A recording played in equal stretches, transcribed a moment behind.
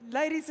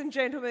Ladies and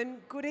gentlemen,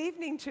 good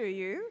evening to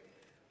you.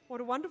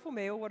 What a wonderful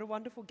meal, what a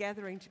wonderful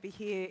gathering to be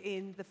here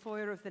in the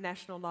foyer of the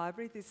National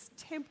Library, this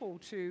temple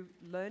to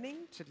learning,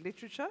 to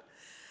literature.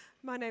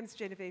 My name's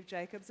Genevieve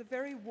Jacobs. A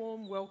very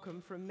warm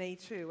welcome from me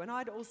too. And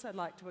I'd also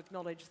like to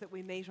acknowledge that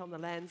we meet on the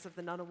lands of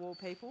the Ngunnawal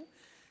people,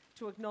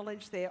 to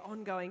acknowledge their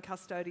ongoing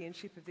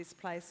custodianship of this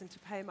place and to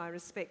pay my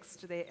respects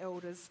to their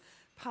elders,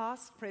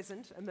 past,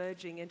 present,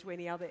 emerging, and to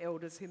any other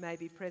elders who may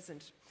be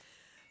present.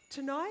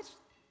 Tonight,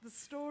 the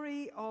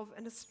story of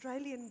an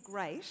Australian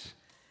great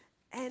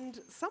and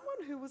someone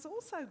who was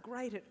also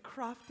great at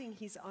crafting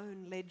his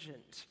own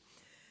legend.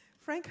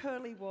 Frank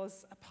Hurley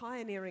was a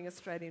pioneering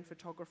Australian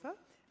photographer,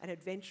 an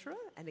adventurer,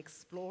 an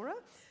explorer,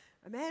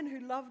 a man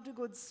who loved a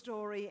good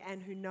story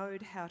and who knew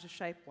how to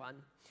shape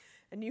one.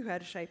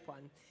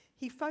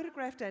 He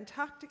photographed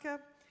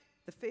Antarctica,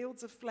 the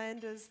fields of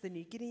Flanders, the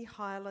New Guinea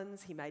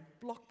highlands. He made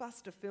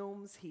blockbuster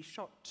films. He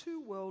shot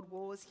 2 world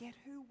wars. Yet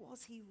who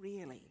was he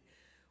really?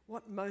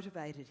 What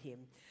motivated him?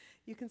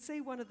 You can see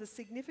one of the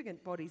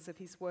significant bodies of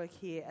his work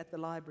here at the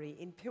library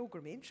in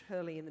Pilgrimage,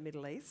 Hurley in the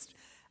Middle East,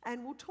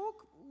 and we'll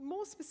talk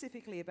more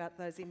specifically about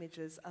those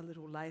images a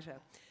little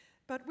later.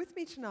 But with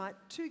me tonight,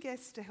 2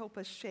 guests to help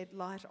us shed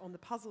light on the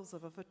puzzles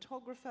of a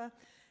photographer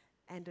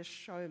and a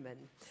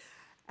showman.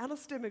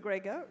 Alistair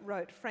McGregor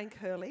wrote Frank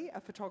Hurley,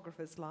 A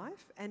Photographer's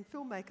Life, and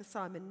filmmaker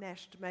Simon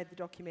Nash made the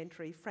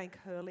documentary Frank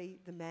Hurley,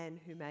 The Man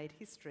Who Made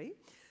History.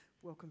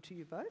 Welcome to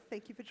you both.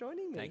 Thank you for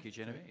joining me. Thank you,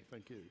 Genevieve.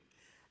 Thank you.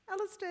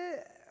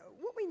 Alistair,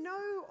 what we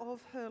know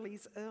of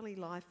Hurley's early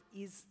life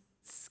is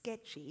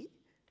sketchy,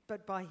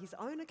 but by his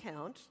own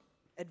account,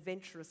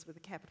 adventurous with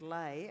a capital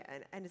A,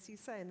 and as you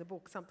say in the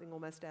book, something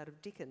almost out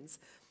of Dickens.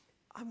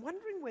 I'm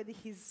wondering whether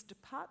his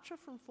departure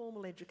from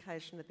formal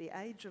education at the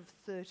age of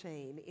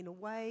 13 in a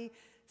way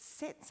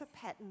sets a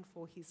pattern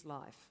for his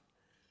life.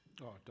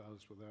 Oh, it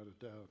does, without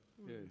a doubt.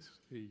 Yes,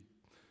 he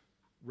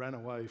ran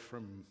away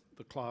from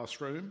the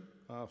classroom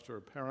after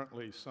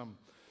apparently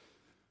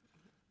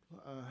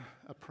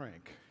a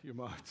prank, you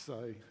might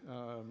say.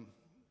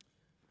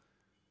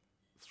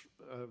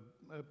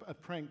 A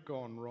prank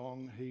gone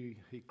wrong.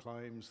 He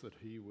claims that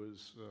he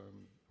was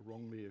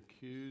wrongly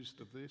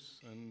accused of this,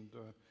 and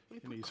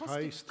in his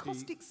haste,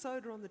 caustic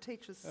soda on the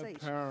teacher's seat.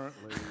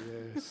 Apparently,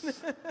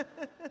 yes.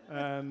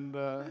 And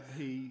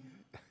he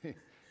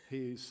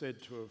is said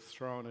to have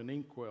thrown an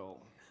inkwell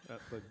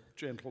at the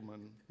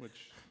gentleman,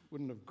 which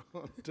wouldn't have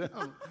gone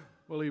down.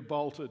 Well, he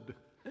bolted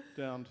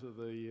down to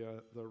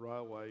the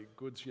railway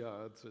goods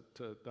yards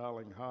at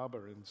Darling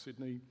Harbour in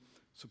Sydney,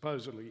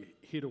 supposedly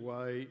hid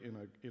away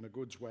in a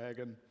goods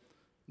wagon.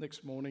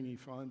 Next morning he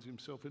finds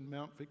himself in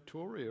Mount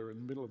Victoria in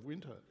the middle of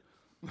winter.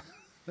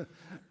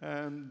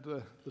 And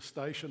the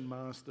station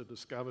master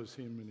discovers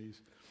him, and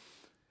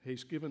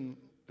he's given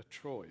a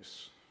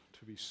choice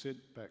to be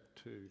sent back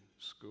to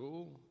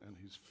school, and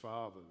his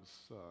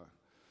father's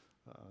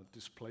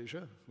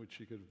displeasure, which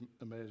you could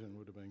imagine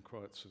would have been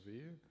quite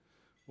severe,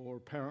 or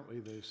apparently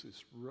there's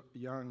this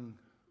young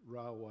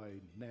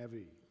railway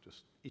navvy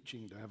just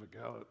itching to have a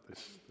go at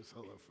this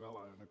other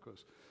fellow. And of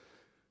course,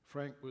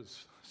 Frank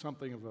was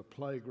something of a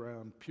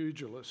playground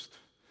pugilist,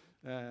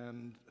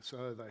 and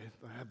so they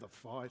had the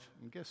fight,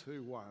 and guess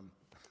who won?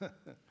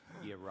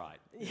 You're right.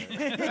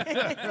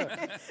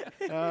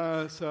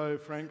 So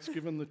Frank's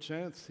given the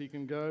chance. He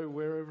can go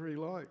wherever he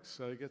likes.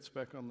 So he gets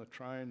back on the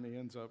train. He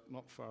ends up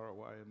not far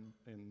away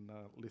in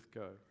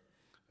Lithgow.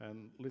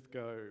 And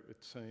Lithgow,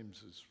 it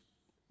seems, is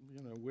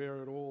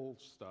where it all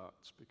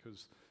starts,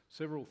 because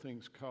several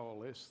things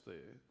coalesce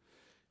there.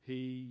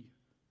 He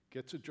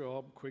gets a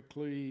job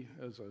quickly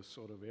as a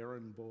sort of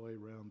errand boy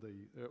around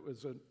it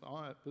was the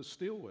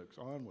steelworks,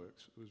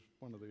 ironworks. It was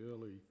one of the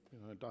early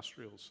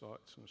industrial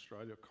sites in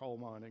Australia, coal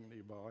mining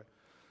nearby.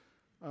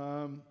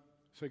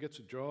 So he gets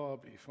a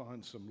job, he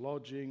finds some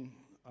lodging,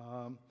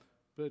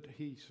 but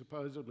he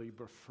supposedly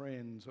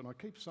befriends, and I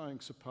keep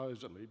saying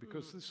supposedly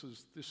because this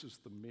is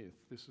the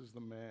myth, this is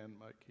the man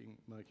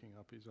making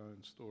up his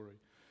own story.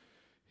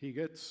 He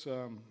gets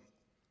to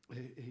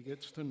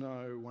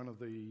know one of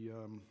the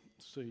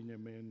senior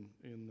men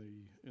in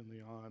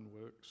the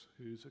ironworks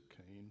who's a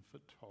keen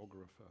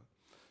photographer,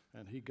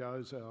 and he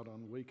goes out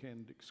on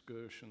weekend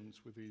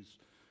excursions with his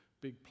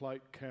big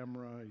plate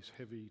camera, his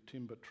heavy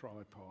timber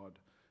tripod,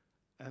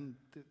 and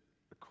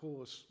of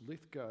course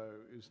Lithgow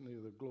is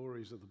near the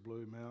glories of the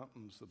Blue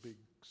Mountains, the big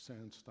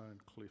sandstone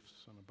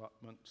cliffs and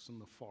abutments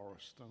and the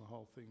forest and the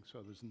whole thing.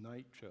 So there's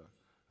nature,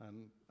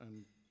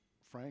 and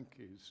Frank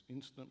is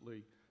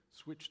instantly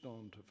switched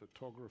on to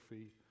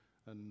photography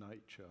and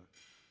nature.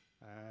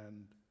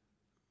 And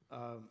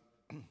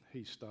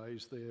he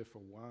stays there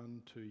for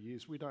 1-2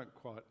 years. We don't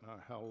quite know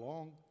how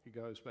long. He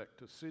goes back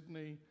to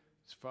Sydney.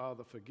 His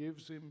father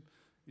forgives him.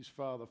 His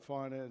father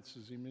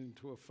finances him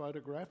into a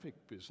photographic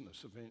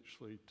business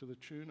eventually to the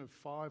tune of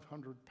 £500,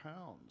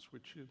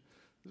 which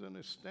is an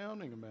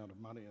astounding amount of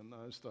money in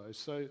those days.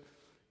 So,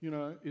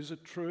 is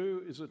it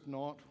true? Is it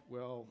not?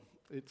 Well,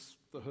 it's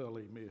the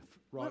Hurley myth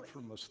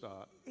from the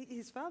start.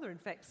 His father, in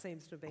fact,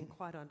 seems to have been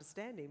quite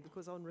understanding,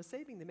 because on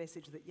receiving the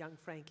message that young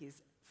Frank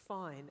is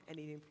fine and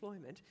in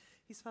employment,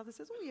 his father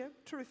says, oh yeah,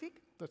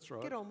 terrific, That's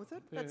right. get on with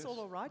it, that's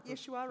all right.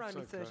 Yes, you are it's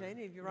only okay. 13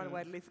 if you run Yeah.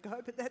 away to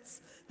Lithgow, but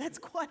that's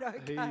quite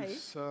okay.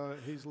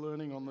 He's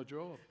learning on the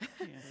job.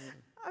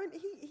 I mean,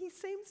 he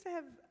seems to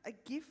have a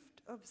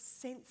gift of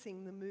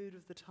sensing the mood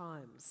of the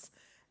times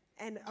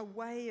and a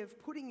way of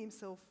putting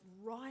himself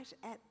right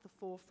at the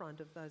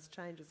forefront of those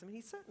changes. I mean,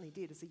 he certainly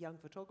did as a young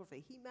photographer.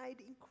 He made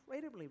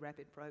incredibly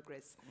rapid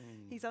progress.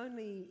 He's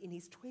only in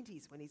his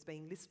 20s when he's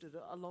being listed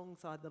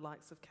alongside the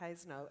likes of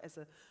Cazenau as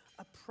a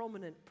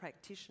prominent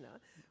practitioner.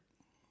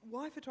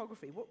 Why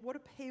photography? What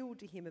appealed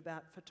to him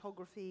about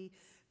photography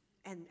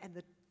and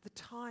the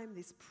time,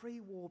 this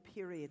pre-war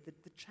period,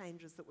 the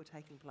changes that were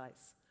taking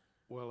place?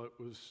 Well, it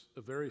was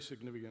a very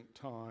significant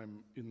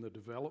time in the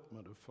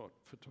development of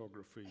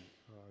photography.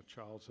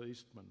 Charles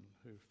Eastman,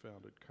 who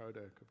founded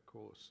Kodak, of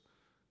course,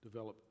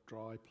 developed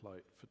dry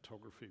plate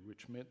photography,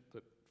 which meant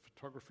that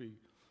photography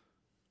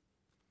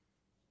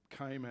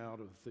came out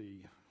of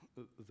the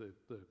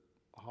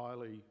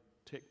highly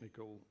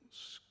technical,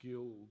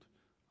 skilled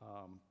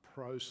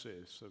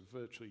process of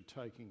virtually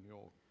taking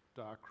your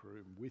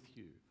darkroom with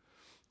you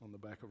on the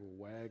back of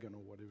a wagon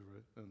or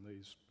whatever, and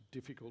these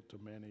difficult to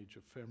manage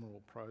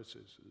ephemeral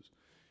processes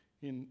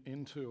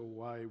into a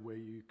way where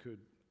you could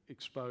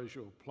expose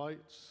your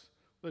plates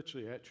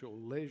literally at your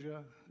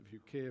leisure. If you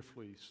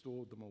carefully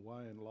stored them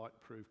away in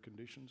light-proof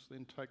conditions,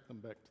 then take them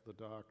back to the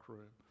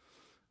darkroom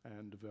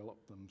and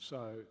develop them.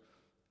 So,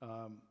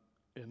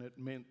 and it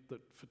meant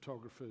that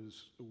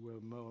photographers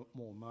were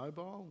more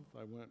mobile.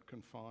 They weren't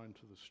confined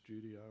to the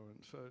studio,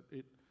 and so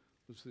it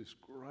was this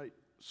great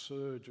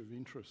surge of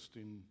interest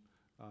in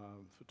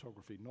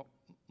photography, not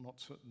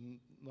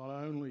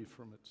only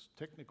from its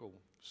technical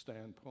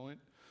standpoint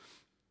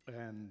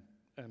and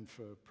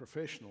for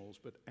professionals,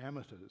 but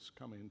amateurs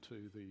come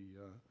into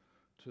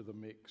the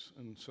mix.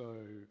 And so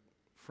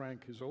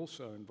Frank is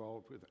also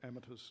involved with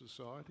amateur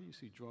societies.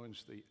 He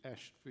joins the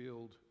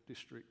Ashfield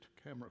District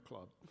Camera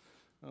Club,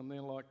 and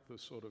they're like the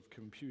sort of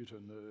computer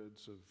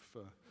nerds of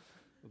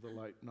the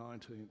late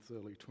 19th,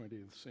 early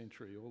 20th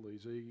century, all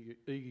these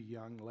eager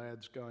young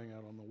lads going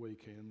out on the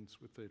weekends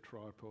with their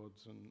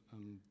tripods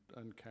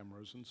and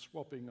cameras and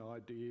swapping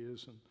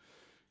ideas and,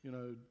 you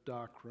know,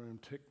 darkroom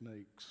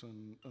techniques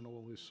and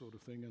all this sort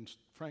of thing. And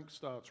Frank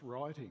starts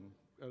writing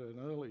at an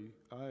early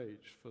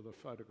age for the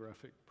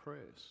photographic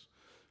press.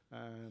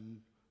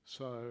 And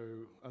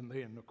so, and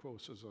then, of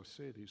course, as I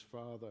said, his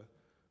father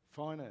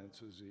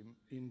finances him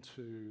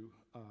into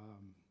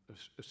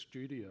a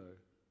studio,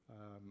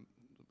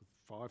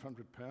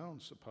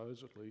 £500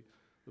 supposedly,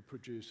 that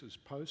produces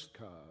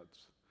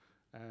postcards.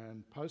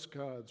 And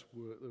postcards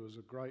there was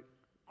a great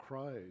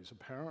craze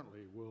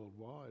apparently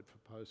worldwide for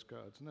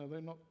postcards. Now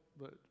they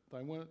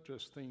weren't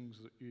just things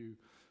that you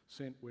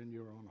sent when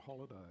you were on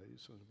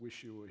holidays and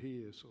wish you were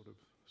here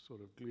sort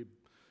of glib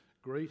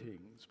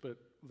greetings,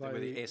 but they were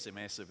the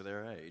SMS of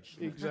their age.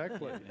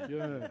 Exactly.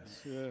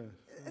 Yes.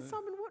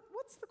 Simon,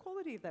 what's the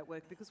quality of that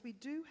work? Because we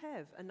do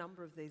have a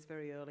number of these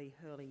very early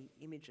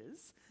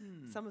images.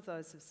 Some of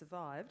those have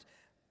survived.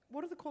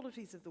 What are the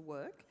qualities of the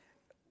work?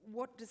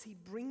 What does he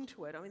bring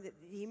to it? I mean,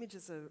 the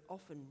images are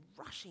often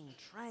rushing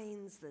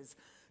trains. There's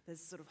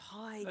sort of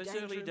high Those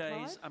danger early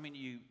implied. days, I mean,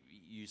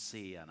 you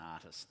see an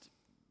artist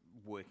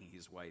working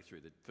his way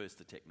through first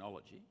the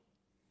technology,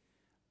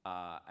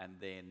 and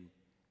then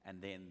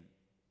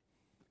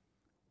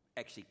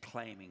actually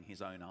claiming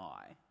his own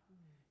eye.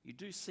 You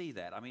do see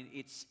that. I mean,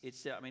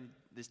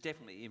 there's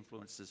definitely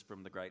influences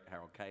from the great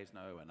Harold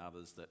Cazenau and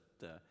others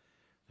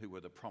who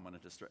were the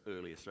prominent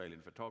early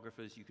Australian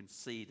photographers. You can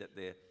see that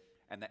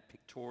and that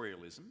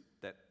pictorialism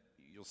that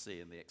you'll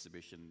see in the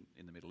exhibition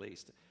in the Middle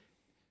East,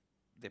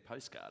 they're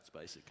postcards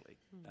basically.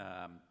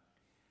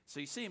 So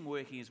you see him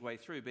working his way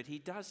through, but he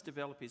does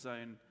develop his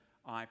own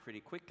eye pretty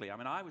quickly. I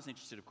mean, I was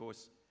interested, of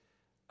course,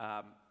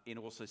 in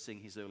also seeing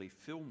his early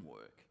film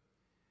work.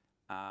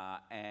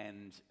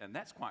 And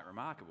that's quite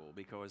remarkable,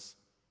 because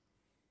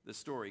the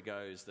story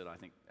goes that I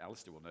think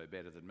Alistair will know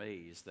better than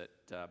me, is that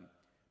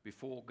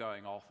before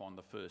going off on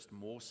the first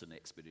Mawson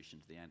expedition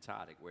to the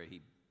Antarctic, where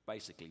he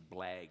basically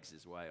blags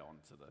his way on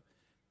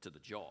to the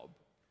job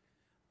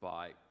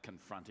by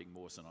confronting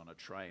Mawson on a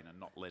train and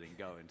not letting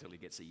go until he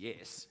gets a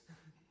yes,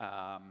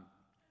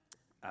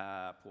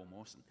 poor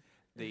Mawson.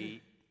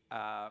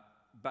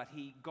 But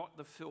he got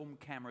the film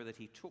camera that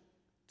he took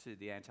to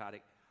the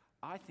Antarctic,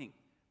 I think,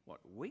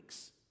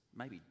 weeks,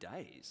 maybe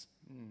days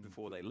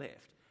before they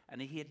left.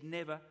 And he had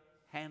never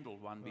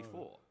handled one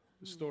before.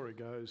 The story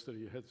goes that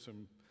he had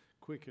some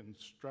quick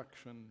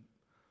instruction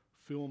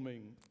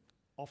filming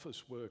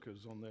office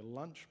workers on their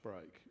lunch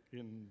break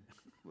in,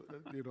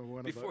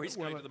 one before of he's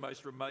going to the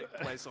most remote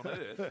place on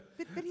earth.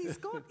 But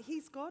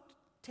he's got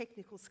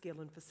technical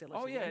skill and facility.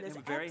 Oh yeah, and he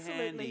was very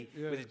handy.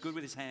 Yes. Good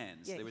with his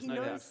hands. Yeah, there was he no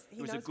doubt. knows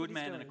He was a what good he's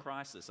man in a doing.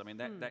 crisis. I mean,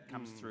 that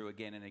comes through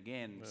again and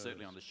again. Yes.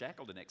 Certainly on the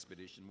Shackleton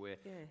expedition, where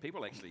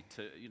people actually,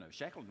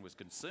 Shackleton was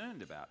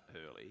concerned about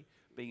Hurley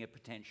being a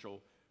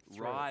potential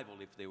rival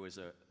if there was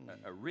a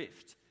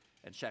rift.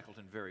 And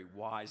Shackleton very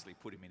wisely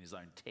put him in his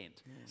own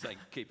tent, saying,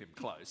 keep him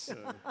close.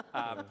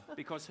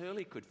 Because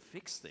Hurley could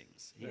fix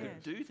things. He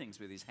could do things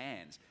with his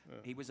hands.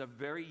 He was a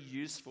very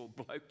useful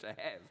bloke to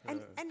have.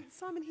 And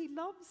Simon, he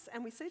loves,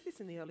 and we see this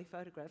in the early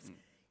photographs,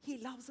 he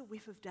loves a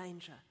whiff of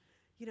danger.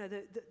 You know,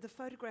 the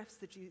photographs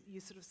that you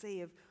sort of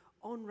see of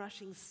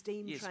onrushing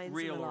steam Yes, trains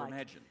real and the or like.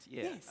 imagined,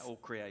 Yes. or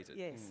created.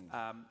 Yes.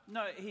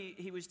 No,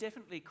 he was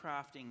definitely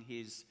crafting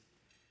his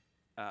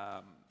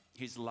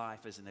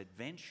life as an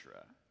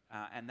adventurer,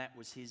 and that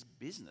was his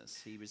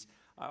business. He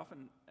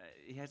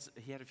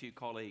had a few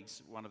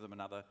colleagues, one of them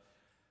another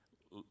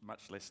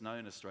much less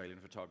known Australian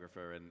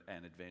photographer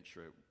and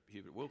adventurer,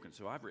 Hubert Wilkins,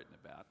 who I've written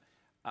about,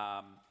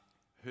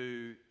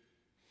 who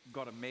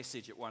got a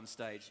message at one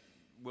stage.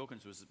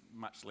 Wilkins was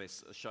much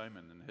less a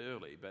showman than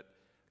Hurley, but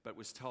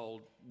was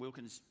told,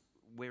 Wilkins,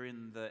 we're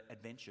in the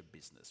adventure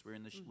business. We're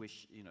in the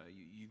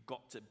you've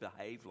got to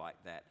behave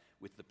like that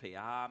with the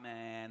PR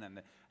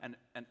man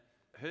and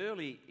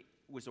Hurley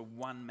was a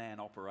one-man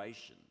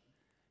operation.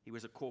 He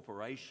was a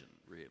corporation,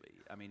 really.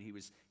 I mean, he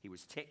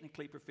was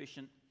technically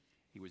proficient.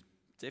 He was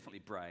definitely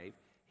brave.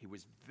 He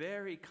was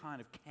very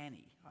kind of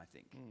canny, I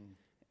think,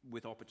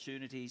 with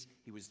opportunities.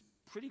 He was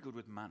pretty good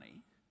with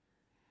money.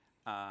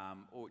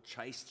 Or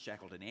chased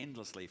Shackleton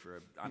endlessly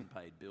for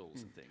unpaid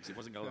bills and things. He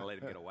wasn't going to let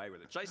him get away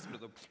with it. Chased him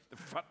to the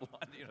front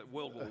line,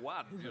 World War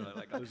One.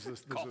 There's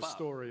a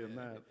story in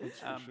that, that's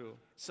for sure.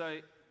 So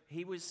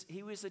he was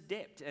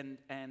adept, and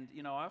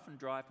I often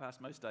drive past.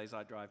 Most days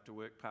I drive to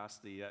work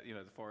past the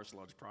Forest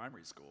Lodge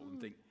Primary School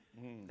and think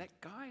that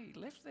guy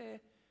left there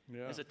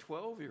as a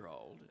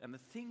 12-year-old, and the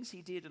things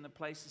he did and the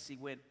places he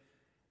went.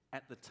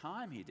 At the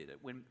time he did it,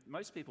 when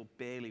most people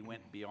barely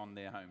went beyond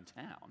their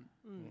hometown,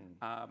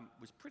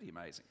 was pretty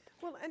amazing.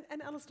 Well, and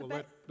Alistair, Well,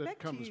 back that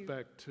to comes you.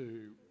 back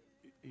to,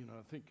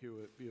 I think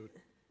you were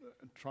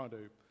trying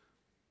to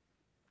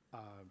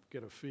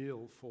get a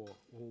feel for,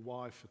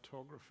 why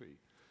photography?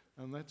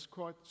 And that's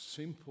quite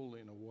simple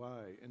in a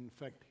way. In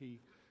fact,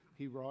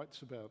 he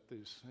writes about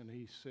this, and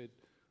he said,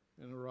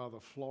 in a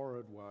rather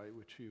florid way,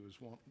 which he was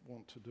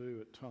want to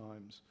do at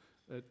times,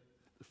 that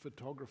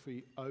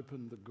photography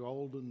opened the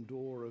golden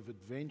door of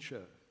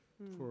adventure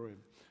for him.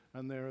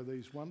 And there are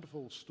these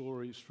wonderful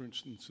stories, for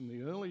instance, in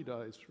the early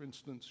days, for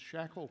instance,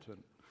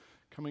 Shackleton,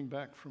 coming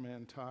back from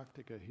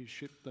Antarctica, his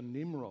ship, the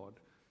Nimrod,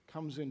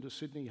 comes into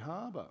Sydney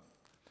Harbour.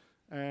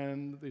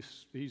 And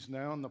he's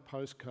now in the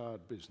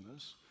postcard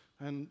business.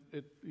 And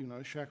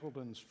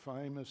Shackleton's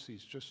famous,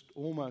 he's just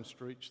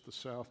almost reached the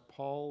South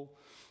Pole.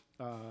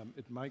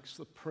 It makes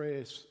the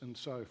press, and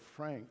so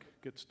Frank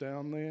gets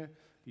down there.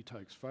 He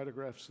takes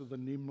photographs of the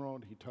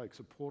Nimrod, he takes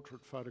a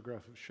portrait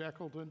photograph of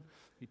Shackleton,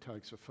 he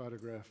takes a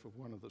photograph of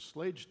one of the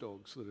sledge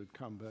dogs that had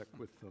come back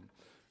with them.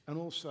 And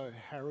also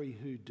Harry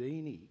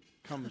Houdini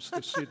comes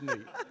to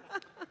Sydney.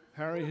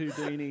 Harry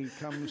Houdini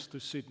comes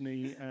to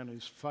Sydney and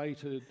is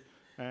feted,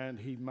 and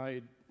he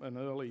made an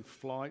early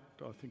flight,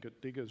 I think at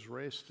Diggers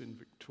Rest in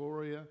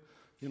Victoria.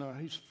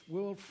 He's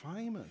world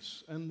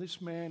famous, and this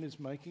man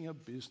is making a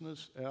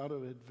business out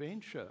of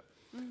adventure.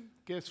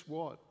 Guess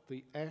what?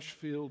 The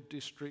Ashfield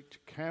District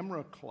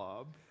Camera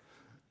Club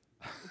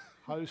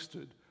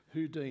hosted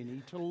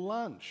Houdini to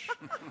lunch.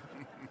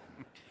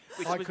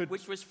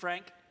 Which was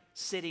Frank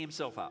setting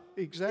himself up.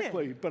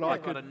 Exactly, Yeah. but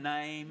I've got a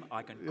name,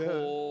 I can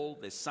call,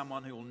 there's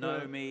someone who will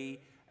know me,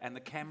 and the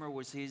camera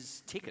was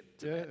his ticket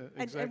to that.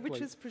 exactly. And which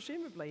is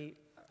presumably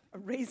a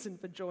reason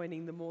for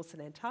joining the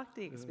Mawson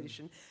Antarctic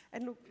expedition.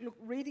 And look,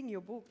 reading your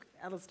book,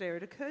 Alistair,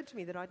 it occurred to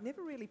me that I'd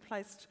never really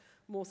placed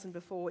Mawson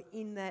before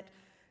in that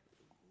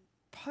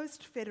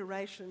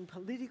post-Federation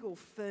political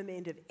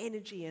ferment of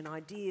energy and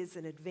ideas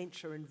and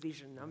adventure and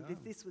vision.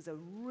 This was a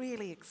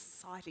really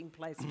exciting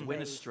place to When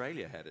be.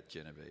 Australia had it,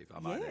 Genevieve, I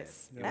might add.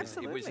 Yes, It was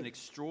absolutely. an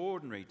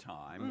extraordinary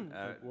time,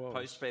 It was.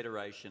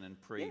 post-Federation and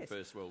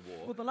pre-First World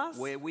War, Well,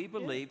 where we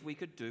believed we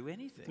could do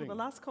anything. Well, the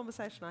last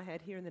conversation I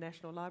had here in the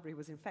National Library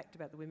was in fact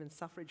about the women's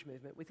suffrage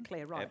movement with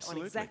Claire Wright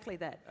Absolutely. on exactly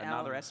that.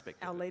 Another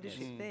aspect of our it,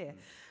 leadership yes. there.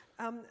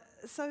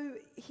 So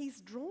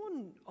he's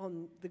drawn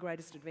on the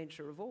greatest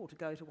adventure of all to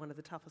go to one of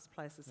the toughest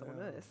places on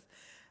earth.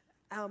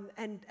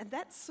 And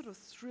that's sort of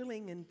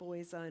thrilling and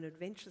boys' own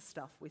adventure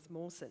stuff with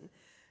Mawson.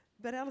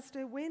 But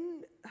Alistair,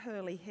 when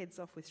Hurley heads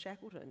off with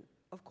Shackleton,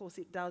 of course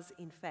it does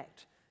in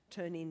fact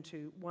turn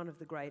into one of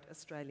the great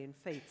Australian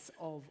feats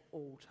of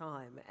all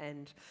time.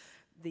 And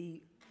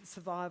the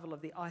survival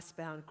of the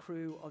icebound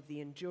crew of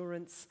the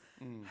Endurance,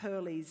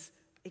 Hurley's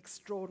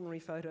extraordinary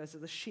photos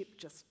of the ship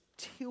just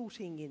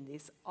tilting in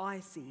this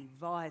icy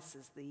vice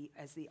as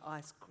the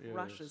ice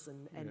crushes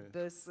and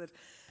bursts it.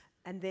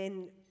 And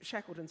then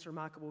Shackleton's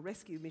remarkable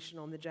rescue mission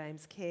on the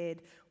James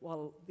Caird,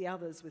 while the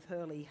others with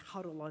Hurley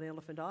huddle on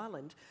Elephant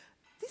Island.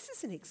 This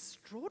is an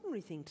extraordinary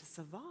thing to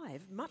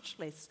survive, much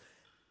less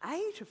A,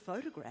 to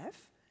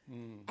photograph,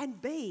 and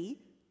B,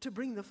 to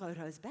bring the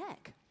photos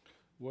back.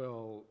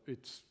 Well,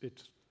 it's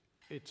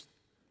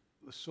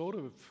the sort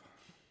of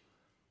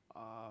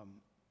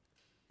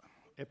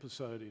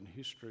episode in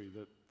history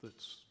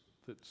that's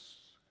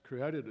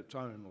created its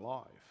own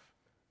life.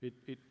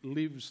 It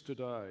lives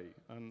today,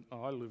 and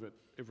I live it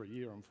every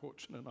year. I'm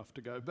fortunate enough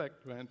to go back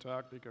to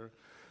Antarctica,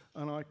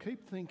 and I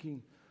keep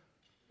thinking,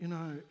 you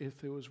know,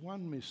 if there was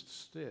one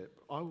missed step,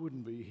 I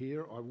wouldn't be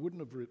here. I wouldn't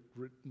have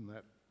written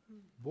that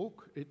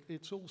book.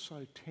 It's all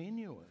so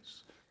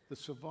tenuous. The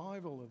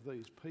survival of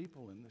these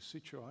people in this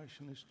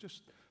situation is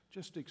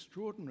just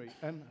extraordinary.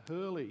 And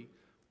Hurley,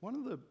 one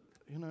of the,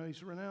 you know,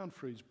 he's renowned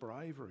for his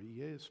bravery,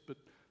 yes, but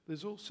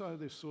there's also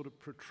this sort of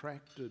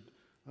protracted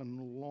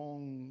and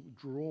long,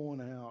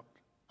 drawn-out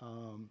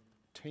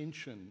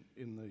tension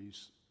in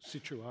these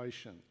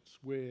situations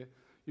where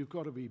you've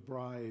got to be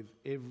brave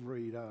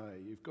every day.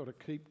 You've got to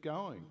keep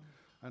going.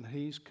 And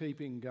he's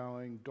keeping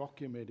going,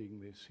 documenting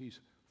this. He's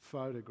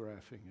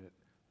photographing it.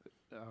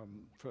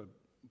 For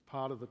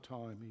part of the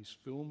time he's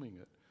filming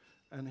it.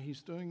 And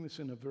he's doing this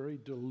in a very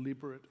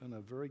deliberate and a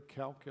very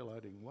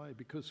calculating way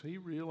because he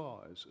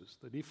realises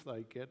that if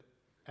they get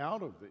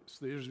out of this,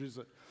 there's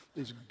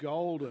this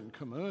golden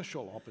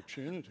commercial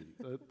opportunity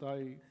that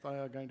they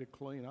are going to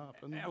clean up.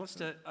 And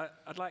Alistair,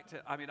 I'd like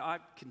to, I mean, I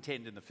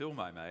contend in the film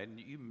I made, and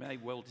you may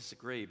well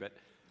disagree, but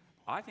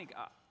I think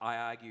I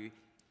argue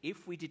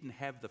if we didn't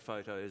have the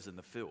photos and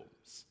the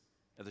films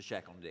of the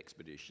Shackleton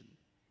expedition,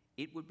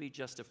 it would be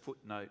just a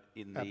footnote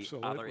in the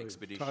other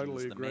expeditions,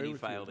 totally the many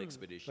failed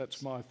expeditions.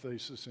 That's my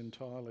thesis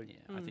entirely.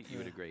 Yeah, I think you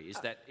would agree. Is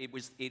that it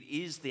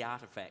is the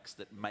artefacts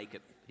that make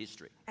it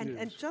history.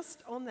 And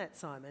just on that,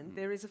 Simon,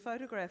 there is a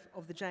photograph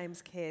of the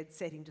James Caird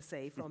setting to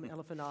sea from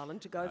Elephant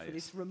Island to go for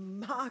this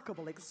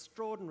remarkable,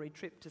 extraordinary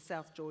trip to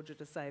South Georgia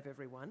to save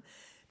everyone.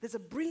 There's a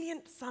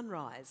brilliant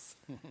sunrise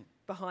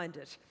behind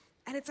it,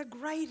 and it's a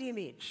great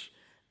image,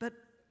 but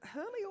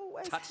Hurley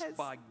always touched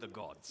by the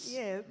gods.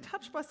 Yeah,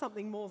 touched by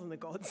something more than the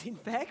gods, in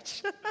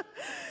fact.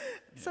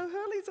 So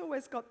Hurley's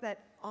always got that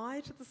eye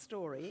to the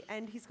story,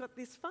 and he's got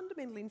this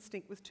fundamental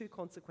instinct with two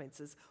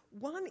consequences.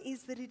 One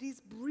is that it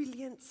is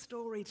brilliant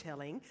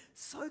storytelling,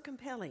 so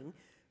compelling,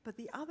 but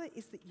the other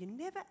is that you're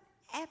never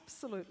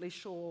absolutely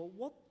sure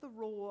what the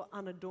raw,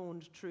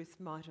 unadorned truth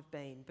might have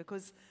been,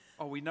 because...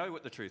 Oh, we know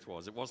what the truth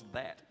was. It wasn't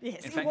that.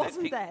 Yes, in fact, it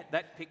wasn't that.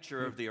 That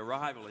picture of the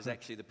arrival is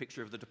actually the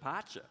picture of the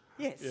departure.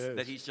 Yes.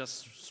 That he's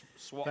just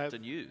swapped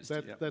and used.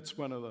 That's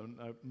one of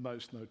the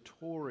most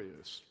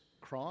notorious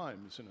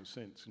crimes, in a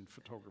sense, in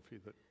photography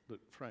that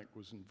Frank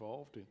was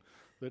involved in.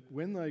 That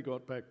when they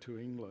got back to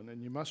England,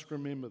 and you must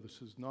remember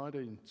this is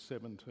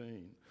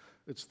 1917,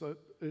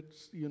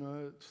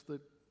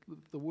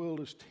 the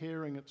world is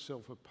tearing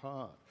itself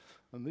apart.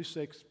 And this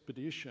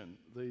expedition,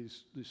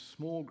 this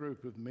small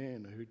group of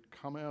men who'd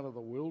come out of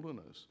the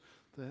wilderness,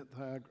 that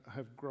they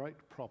have great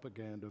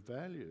propaganda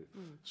value.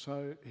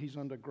 So he's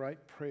under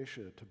great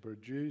pressure to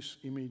produce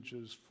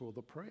images for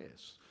the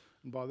press.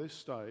 And by this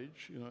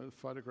stage, you know, the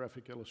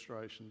photographic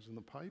illustrations in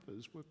the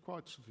papers were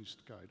quite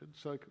sophisticated,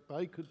 so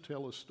they could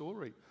tell a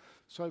story.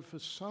 So for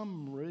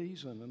some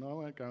reason, and I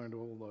won't go into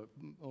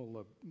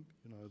all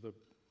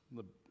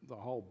the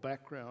whole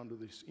background of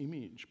this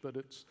image, but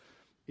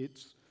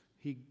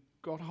he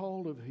got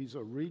hold of his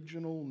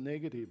original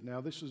negative. Now,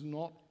 this is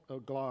not a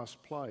glass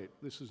plate.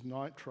 This is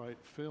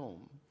nitrate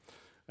film.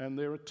 And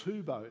there are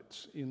two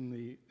boats in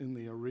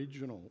the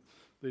original.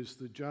 There's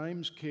the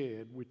James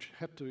Caird, which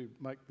had to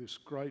make this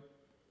great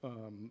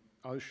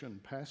ocean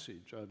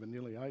passage over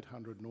nearly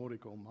 800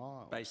 nautical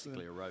miles.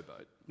 Basically a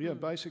rowboat. Yeah,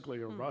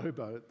 basically a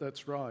rowboat,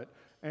 that's right.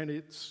 And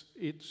it's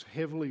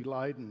heavily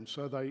laden,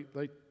 so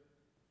they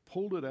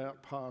pulled it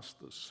out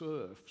past the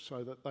surf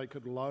so that they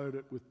could load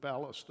it with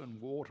ballast and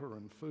water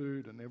and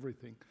food and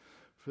everything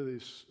for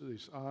this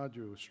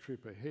arduous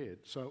trip ahead.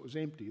 So it was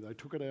empty. They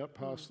took it out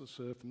past the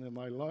surf and then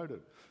they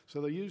loaded. So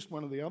they used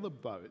one of the other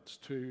boats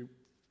to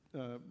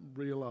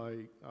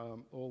relay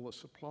all the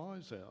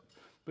supplies out.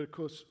 But of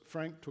course,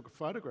 Frank took a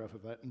photograph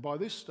of that, and by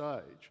this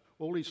stage,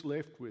 all he's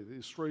left with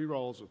is 3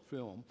 rolls of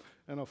film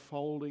and a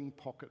folding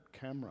pocket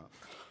camera.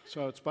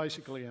 So it's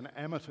basically an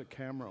amateur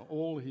camera.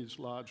 All his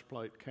large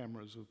plate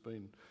cameras have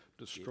been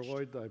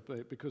destroyed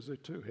because they're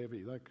too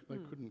heavy. They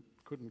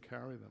couldn't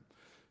carry them.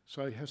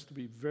 So he has to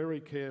be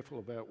very careful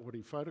about what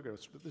he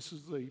photographs. But this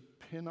is the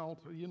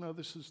penultimate, you know,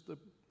 this is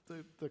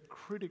the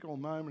critical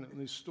moment in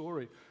this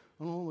story.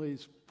 And all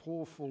these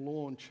poor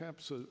forlorn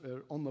chaps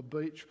are on the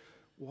beach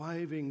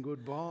waving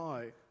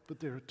goodbye, but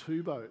there are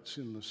 2 boats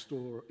in the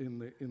store in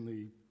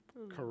the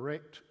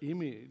correct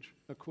image.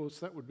 Of course,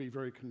 that would be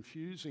very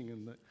confusing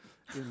in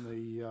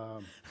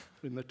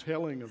the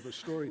telling of the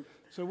story.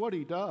 So what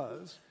he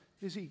does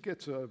is he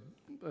gets a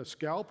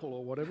scalpel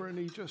or whatever, and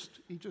he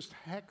just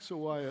hacks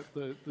away at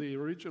the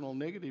original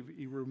negative.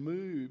 He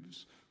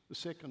removes the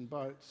second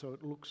boat, so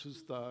it looks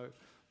as though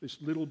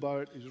this little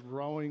boat is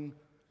rowing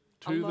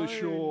to the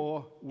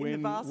shore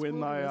when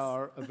they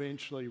are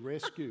eventually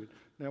rescued.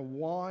 Now,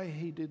 why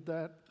he did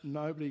that,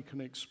 nobody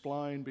can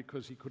explain,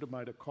 because he could have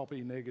made a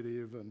copy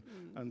negative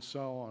and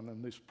so on,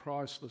 and this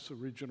priceless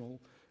original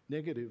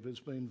negative has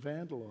been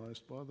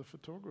vandalised by the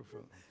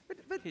photographer.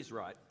 But he's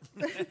right.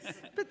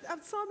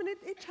 But Simon,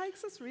 it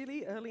takes us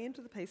really early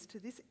into the piece to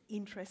this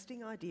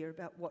interesting idea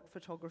about what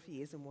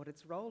photography is and what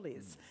its role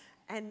is.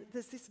 And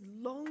there's this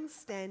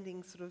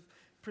long-standing sort of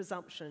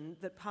presumption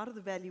that part of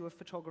the value of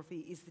photography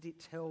is that it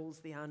tells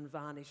the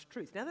unvarnished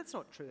truth. Now, that's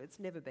not true. It's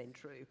never been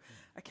true.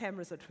 A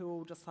camera's a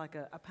tool just like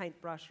a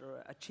paintbrush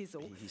or a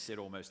chisel. He said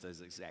almost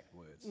those exact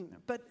words. Yeah.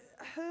 But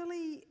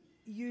Hurley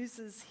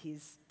uses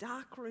his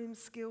darkroom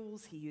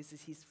skills, he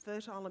uses his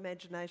fertile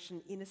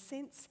imagination. In a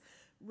sense,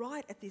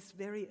 right at this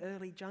very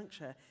early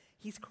juncture,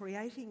 he's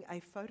creating a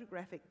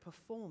photographic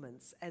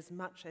performance as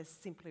much as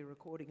simply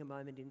recording a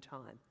moment in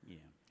time.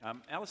 Yeah.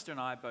 Alistair and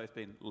I have both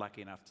been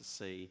lucky enough to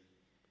see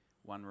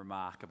one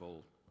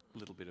remarkable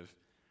little bit of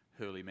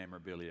Hurley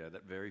memorabilia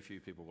that very few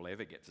people will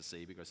ever get to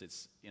see because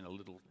it's in a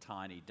little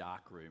tiny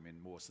dark room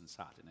in Mawson's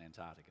hut in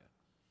Antarctica.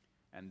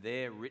 And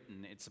there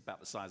written, it's about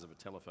the size of a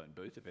telephone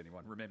booth, if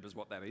anyone remembers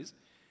what that is.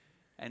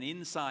 And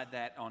inside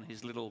that, on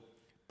his little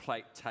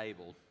plate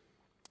table,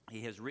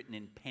 he has written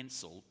in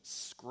pencil,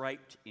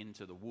 scraped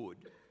into the wood,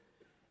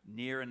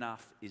 "Near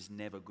enough is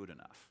never good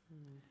enough."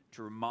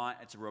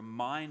 It's a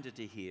reminder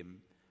to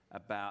him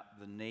about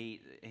the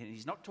need, and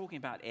he's not talking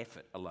about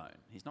effort alone.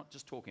 He's not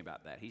just talking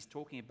about that. He's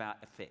talking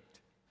about effect.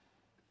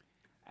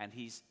 And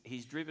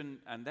he's driven,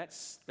 and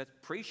that's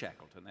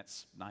pre-Shackleton.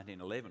 That's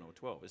 1911 or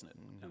 12, isn't it?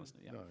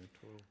 Alistair? Yeah. No,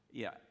 12.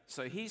 Yeah.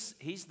 So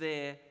he's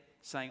there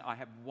saying, I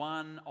have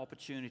one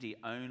opportunity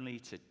only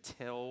to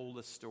tell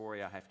the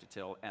story I have to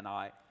tell, and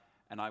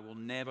I will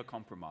never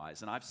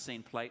compromise. And I've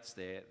seen plates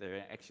there.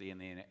 They're actually in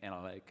the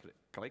NLA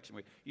collection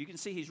where you can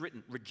see he's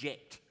written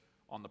 "reject"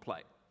 on the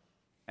plate.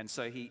 And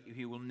so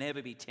he will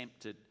never be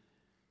tempted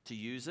to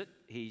use it.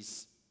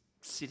 He's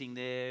sitting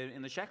there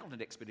in the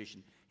Shackleton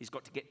expedition. He's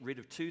got to get rid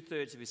of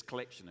 2/3 of his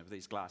collection of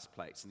these glass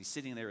plates. And he's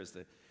sitting there as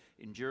the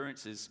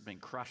Endurance has been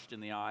crushed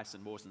in the ice,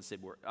 and Mawson said,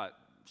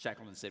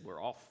 Shackleton said,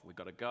 "We're off. We've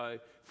got to go.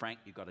 Frank,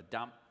 you've got to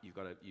dump.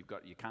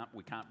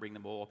 We can't bring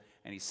them all."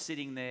 And he's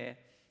sitting there,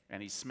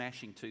 and he's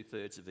smashing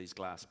 2/3 of these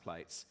glass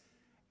plates.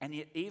 And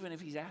yet, even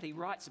if he's out, he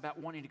writes about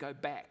wanting to go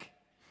back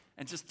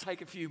and just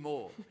take a few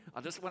more.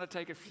 I just want to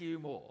take a few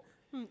more.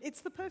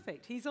 It's the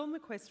perfect. He's on the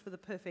quest for the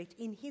perfect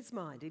in his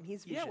mind, in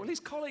his vision. Yeah, well,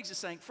 his colleagues are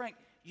saying, "Frank,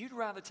 you'd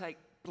rather take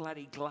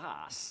bloody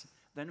glass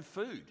than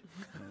food.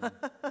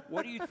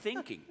 What are you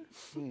thinking?"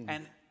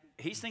 And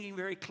he's thinking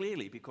very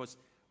clearly, because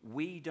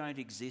we don't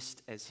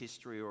exist as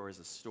history or as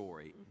a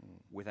story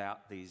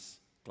without these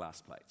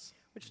glass plates.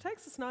 Which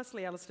takes us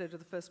nicely, Alistair, to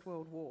the First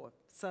World War.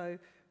 So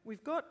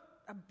we've got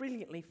a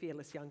brilliantly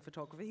fearless young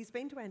photographer. He's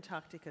been to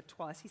Antarctica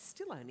twice. He's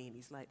still only in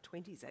his late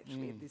 20s,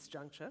 actually, at this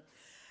juncture.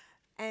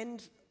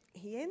 And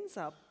he ends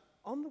up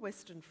on the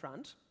Western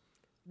Front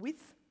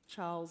with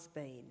Charles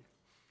Bean.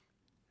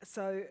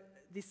 So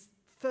this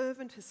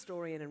fervent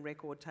historian and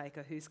record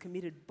taker who's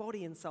committed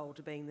body and soul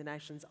to being the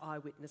nation's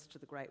eyewitness to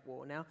the Great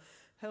War. Now,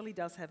 Hurley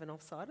does have an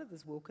offsider.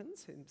 There's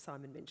Wilkins, whom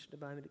Simon mentioned a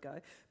moment ago.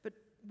 But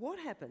what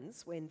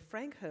happens when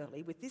Frank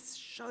Hurley, with this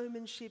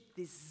showmanship,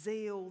 this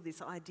zeal,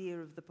 this idea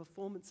of the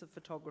performance of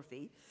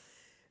photography,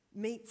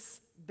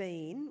 meets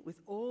Bean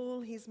with all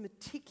his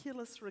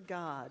meticulous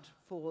regard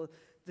for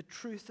the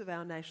truth of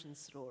our nation's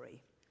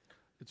story?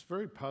 It's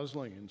very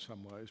puzzling in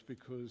some ways,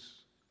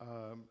 because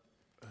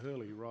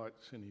Hurley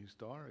writes in his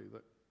diary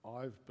that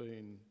I've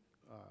been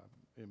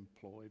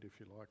employed, if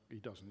you like. He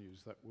doesn't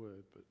use that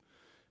word, but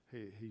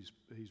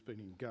he's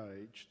been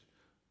engaged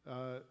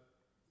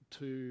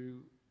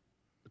to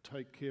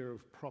take care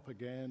of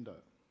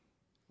propaganda.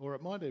 Or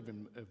it might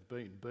even have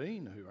been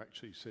Bean who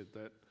actually said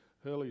that.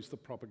 Hurley's the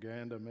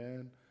propaganda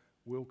man,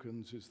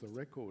 Wilkins is the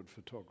record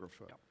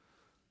photographer.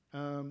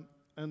 Yep.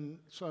 And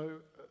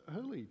so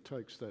Hurley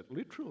takes that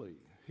literally.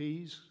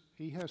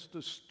 He has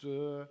to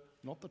stir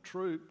not the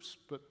troops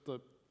but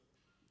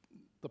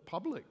the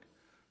public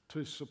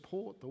to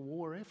support the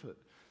war effort.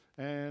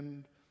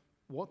 And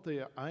what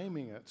they're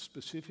aiming at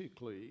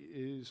specifically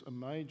is a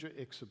major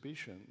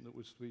exhibition that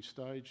was to be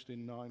staged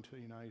in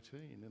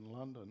 1918 in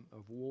London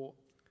of war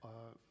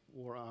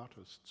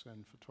artists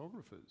and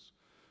photographers.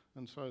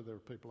 And so there are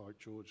people like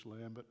George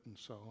Lambert and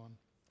so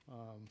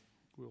on,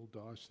 Will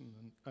Dyson,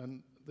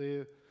 and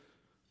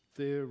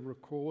they're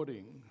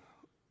recording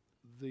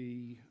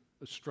the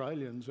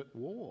Australians at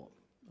war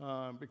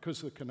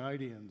because the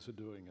Canadians are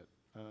doing it.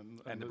 And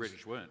the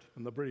British weren't.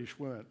 And the British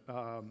weren't.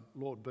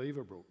 Lord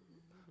Beaverbrook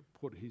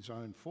put his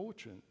own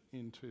fortune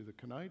into the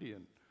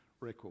Canadian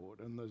record,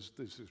 and there's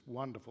this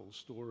wonderful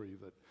story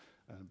that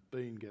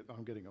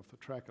I'm getting off the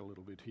track a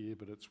little bit here,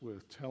 but it's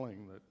worth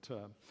telling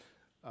that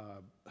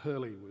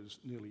Hurley was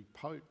nearly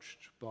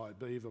poached by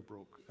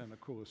Beaverbrook, and of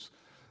course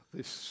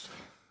this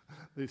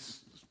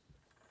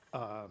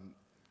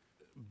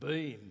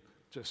Bean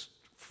just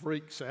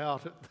freaks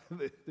out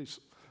at this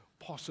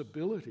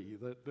possibility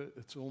that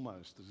it's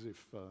almost as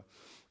if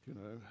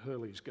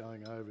Hurley's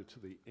going over to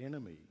the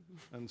enemy,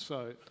 and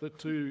so the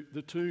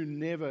two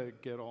never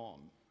get on,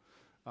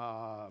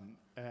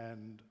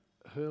 and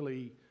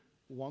Hurley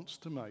wants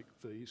to make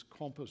these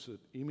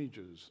composite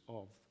images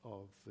of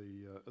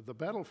the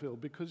battlefield,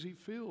 because he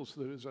feels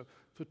that as a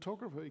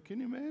photographer, can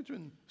you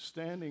imagine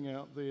standing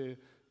out there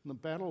in the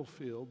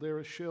battlefield? There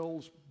are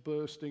shells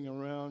bursting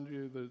around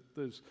you.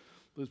 There's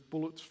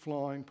bullets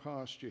flying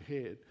past your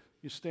head.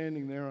 you're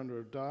standing there under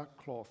a dark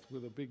cloth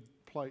with a big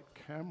plate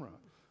camera.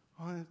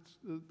 Oh, it's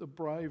the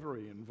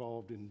bravery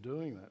involved in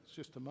doing that. It's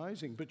just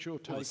amazing. But you're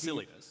taking... the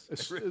silliness.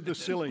 The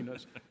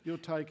silliness. You're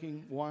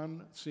taking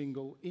one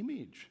single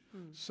image.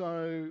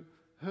 So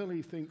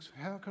Hurley thinks,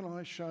 how can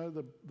I show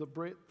the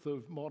breadth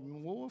of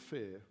modern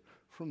warfare?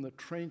 From the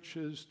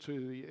trenches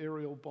to the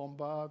aerial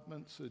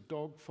bombardments, the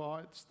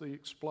dogfights, the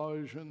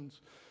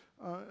explosions.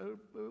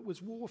 It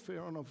was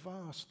warfare on a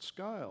vast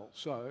scale.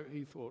 So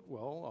he thought,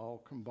 well,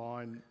 I'll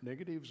combine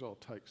negatives. I'll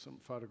take some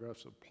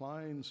photographs of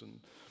planes and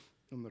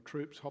the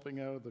troops hopping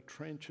out of the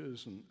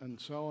trenches and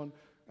so on,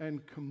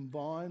 and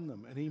combine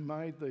them. And he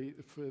made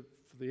for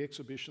the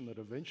exhibition that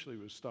eventually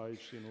was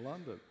staged in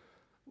London,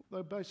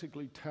 they're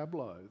basically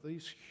tableau,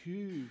 these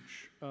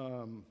huge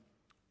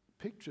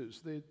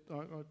pictures.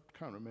 I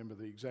can't remember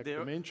the exact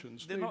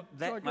dimensions. They're not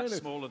that much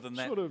smaller than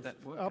that. Sort of that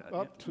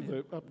up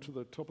to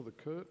the top of the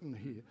curtain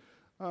here.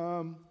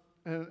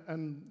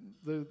 And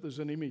there's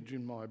an image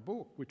in my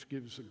book which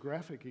gives a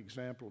graphic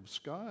example of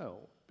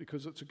scale,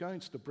 because it's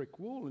against a brick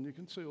wall and you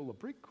can see all the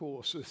brick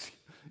courses,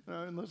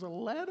 and there's a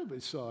ladder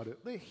beside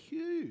it. They're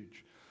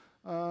huge.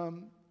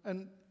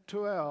 And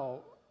to our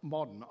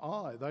modern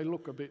eye, they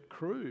look a bit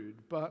crude,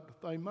 but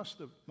they must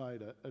have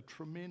made a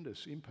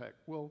tremendous impact.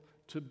 Well,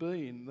 to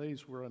Bean,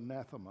 these were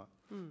anathema.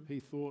 He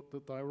thought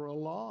that they were a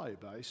lie,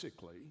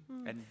 basically.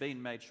 And Bean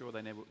made sure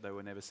they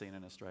were never seen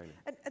in Australia.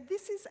 And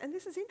this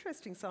is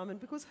interesting, Simon,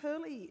 because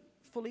Hurley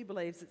fully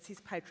believes it's his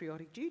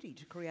patriotic duty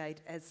to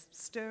create as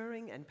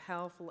stirring and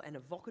powerful and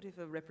evocative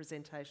a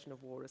representation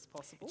of war as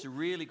possible. It's a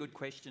really good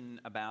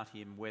question about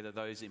him, whether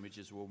those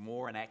images were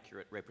more an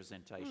accurate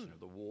representation of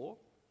the war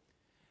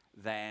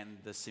than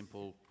the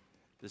simple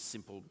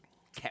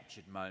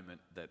captured moment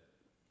that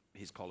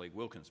his colleague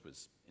Wilkins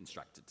was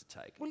instructed to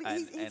take. Well,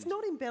 he's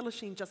not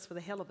embellishing just for the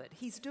hell of it.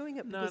 He's doing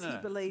it because he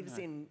believes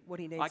in what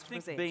he needs to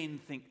present. I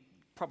think Bean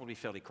probably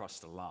felt he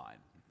crossed a line,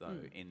 though,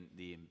 in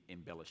the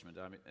embellishment.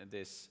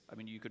 I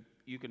mean,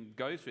 you can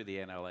go through the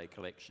NLA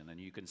collection and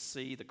you can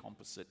see the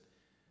composite,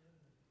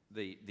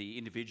 the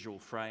individual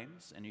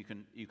frames, and you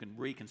can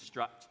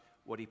reconstruct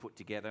what he put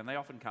together, and they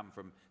often come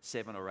from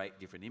 7 or 8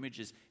 different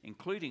images,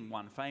 including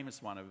one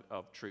famous one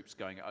of troops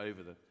going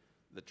over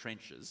the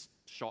trenches,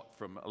 shot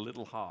from a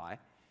little high.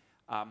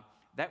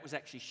 That was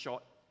actually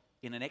shot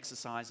in an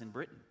exercise in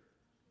Britain,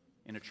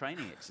 in a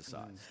training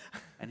exercise,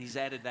 and he's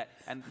added that.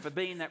 And for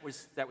Bean, that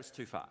was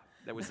too far.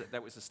 That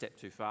was a step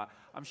too far.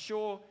 I'm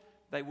sure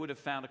they would have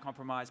found a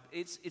compromise.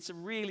 It's a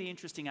really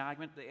interesting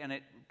argument, and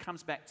it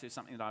comes back to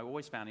something that I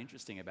always found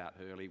interesting about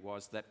Hurley,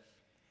 was that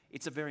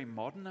it's a very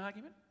modern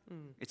argument.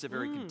 It's a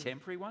very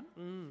contemporary one.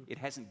 It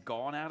hasn't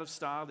gone out of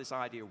style, this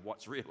idea of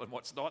what's real and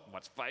what's not, and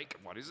what's fake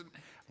and what isn't.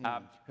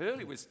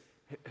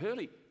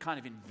 Hurley kind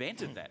of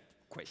invented that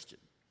question,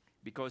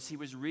 because he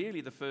was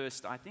really the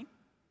first, I think,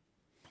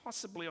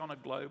 possibly on a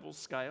global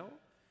scale,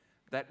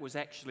 that was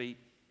actually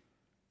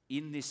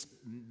in this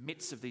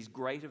midst of these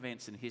great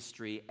events in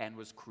history and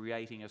was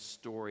creating a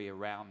story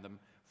around them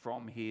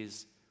from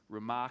his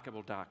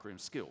remarkable darkroom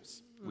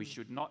skills. We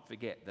should not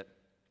forget that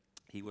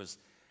he was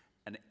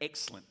an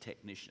excellent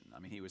technician. I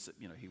mean, he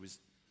was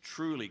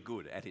truly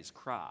good at his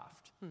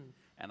craft.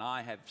 And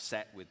I have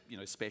sat with,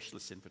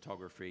 specialists in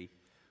photography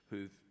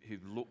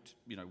who've looked,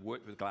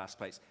 worked with glass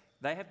plates.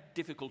 They have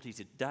difficulty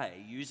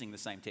today using the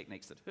same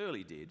techniques that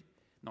Hurley did,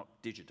 not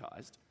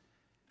digitised,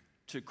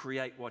 to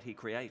create what he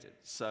created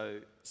so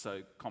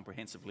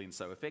comprehensively and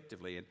so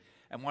effectively.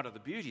 And one of the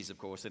beauties, of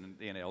course, and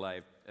the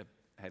NLA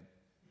have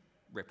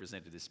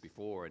represented this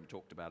before and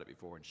talked about it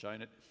before and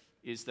shown it,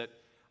 is that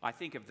I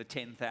think of the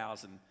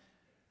 10,000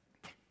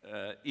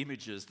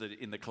 images that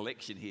in the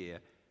collection here,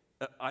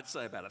 I'd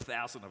say about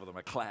 1,000 of them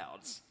are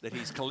clouds that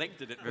he's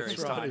collected at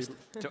various times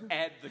to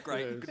add the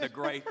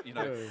great,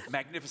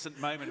 magnificent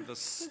moment of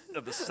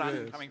the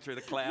sun coming through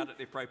the cloud at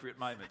the appropriate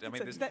moment. I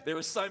mean, there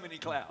are so many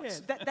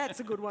clouds. Yeah, that's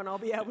a good one. I'll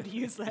be able to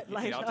use that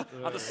later.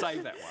 Yeah, I'll just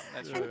save that one.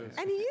 That's right.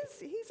 And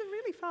he's a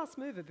really fast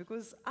mover,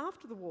 because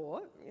after the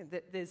war,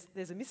 there's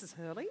a Mrs.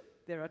 Hurley.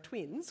 There are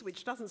twins,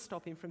 which doesn't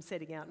stop him from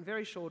setting out in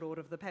very short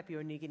order for the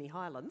Papua New Guinea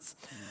highlands.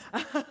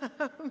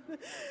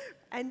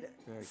 And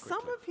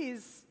some of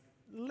his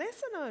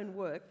lesser-known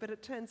work, but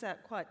it turns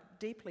out quite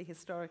deeply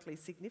historically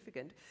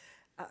significant,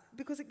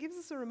 because it gives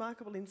us a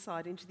remarkable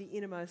insight into the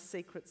innermost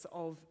secrets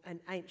of an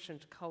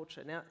ancient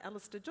culture. Now,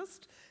 Alistair,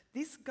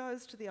 this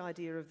goes to the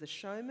idea of the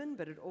showman,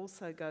 but it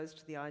also goes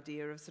to the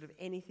idea of sort of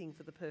anything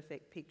for the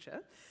perfect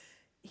picture.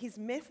 His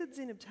methods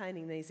in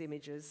obtaining these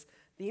images,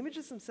 the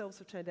images themselves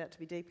have turned out to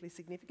be deeply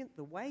significant.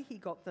 The way he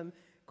got them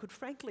could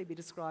frankly be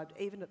described,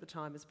 even at the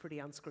time, as pretty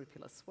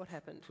unscrupulous. What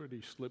happened?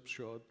 Pretty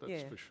slipshod,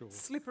 that's for sure.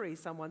 Slippery,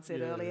 someone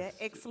said earlier.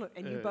 Excellent,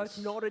 and you both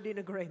nodded in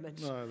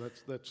agreement. No,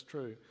 that's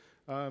true.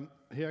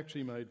 He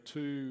actually made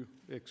 2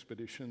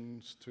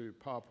 expeditions to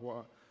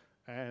Papua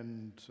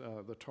and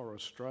the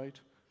Torres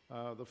Strait.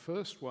 The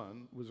first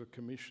one was a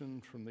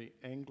commission from the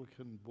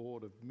Anglican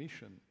Board of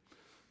Mission,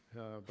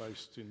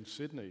 based in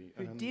Sydney.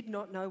 Who did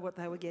not know what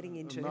they were getting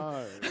into.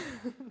 No,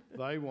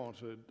 they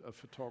wanted a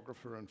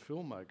photographer and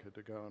filmmaker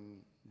to go and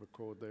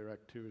record their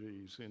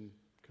activities in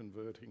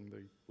converting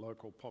the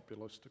local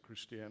populace to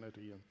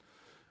Christianity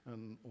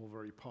and all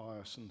very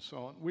pious and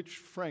so on, which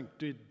Frank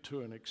did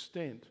to an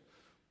extent,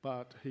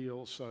 but he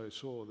also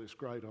saw this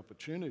great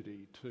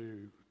opportunity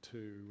to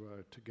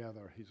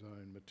gather his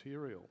own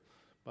material.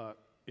 But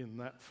in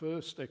that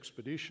first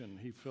expedition,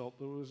 he felt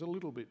there was a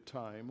little bit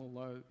tame,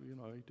 although, you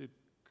know, he did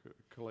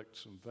collect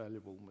some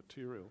valuable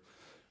material,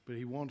 but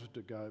he wanted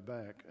to go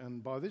back.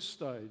 And by this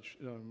stage,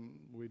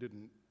 we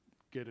didn't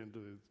get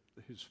into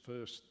his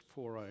first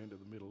foray into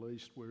the Middle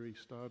East, where he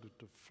started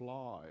to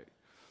fly.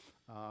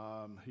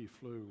 He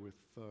flew with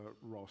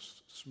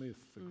Ross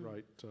Smith, the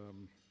great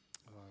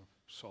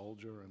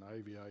soldier and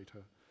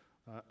aviator,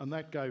 and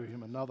that gave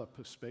him another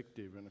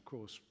perspective. And of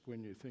course,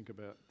 when you think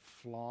about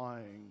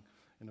flying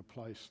in a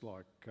place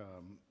like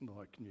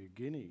New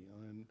Guinea,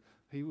 and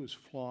he was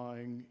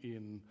flying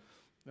in,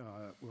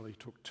 he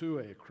took 2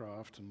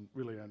 aircraft and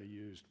really only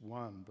used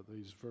one, but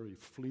these very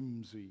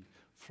flimsy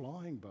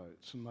flying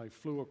boats, and they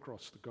flew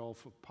across the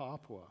Gulf of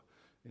Papua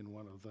in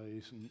one of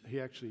these, and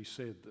he actually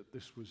said that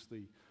this was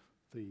the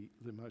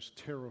most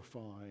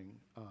terrifying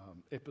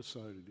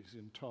episode of his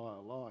entire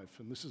life,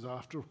 and this is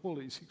after all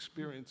his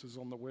experiences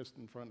on the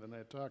Western Front and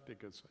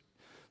Antarctica.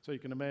 So you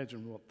can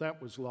imagine what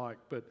that was like.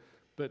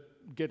 But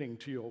getting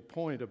to your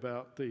point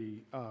about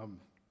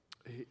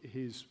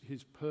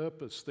his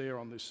purpose there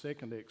on this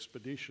second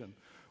expedition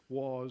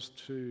was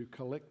to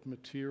collect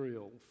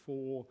material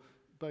for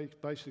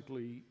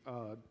basically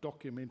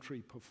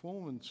documentary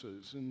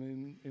performances.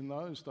 And in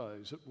those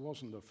days, it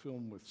wasn't a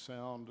film with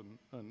sound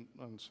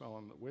and so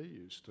on that we're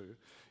used to.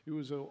 It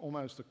was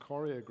almost a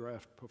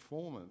choreographed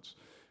performance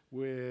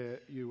where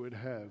you would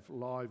have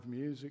live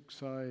music,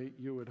 say,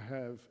 you would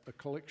have a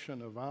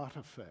collection of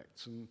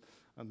artefacts, and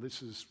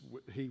this is,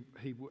 he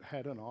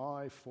had an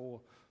eye for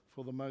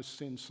the most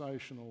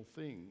sensational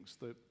things,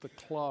 the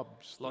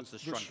clubs, lots of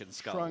shrunken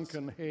skulls,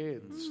 shrunken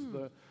heads,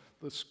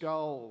 the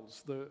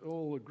skulls,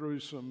 all the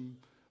gruesome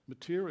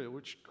material,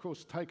 which of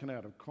course taken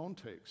out of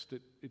context,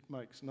 it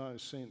makes no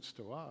sense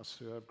to us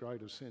who have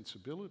greater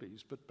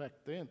sensibilities, but back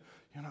then,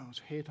 you know, it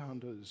was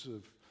headhunters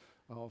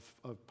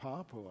of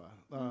Papua.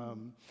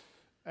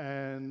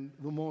 And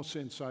the more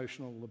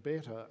sensational, the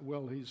better.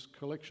 Well, his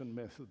collection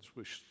methods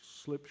were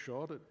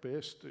slipshod at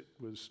best. It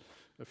was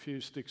a few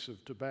sticks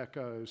of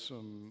tobacco,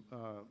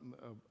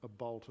 a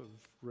bolt of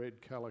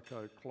red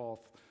calico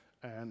cloth,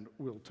 and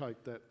we'll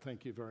take that,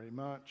 thank you very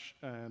much.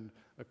 And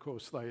of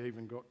course, they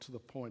even got to the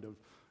point of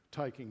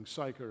taking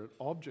sacred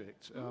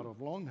objects out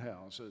of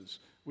longhouses,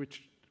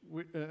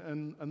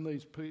 and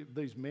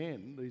these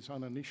men, these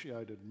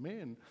uninitiated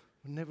men,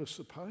 were never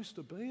supposed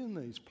to be in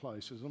these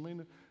places. I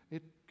mean,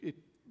 it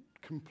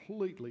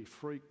completely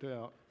freaked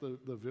out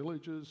the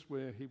villages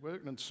where he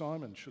worked. And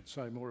Simon should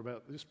say more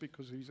about this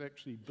because he's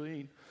actually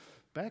been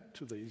back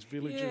to these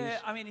villages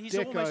he's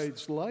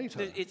decades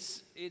later.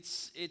 It's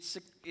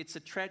a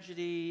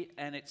tragedy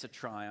and it's a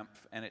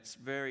triumph, and it's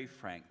very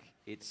frank.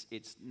 It's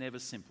never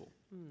simple.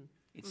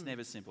 It's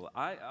never simple.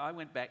 I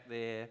went back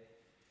there.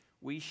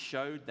 We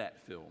showed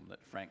that film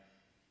that Frank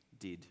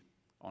did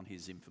on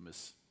his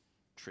infamous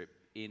trip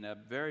in a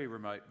very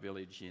remote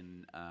village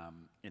in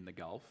the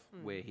Gulf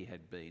where he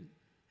had been,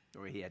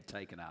 or he had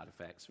taken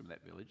artefacts from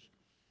that village,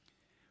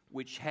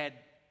 which had,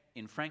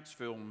 in Frank's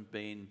film,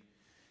 been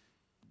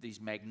these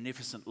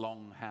magnificent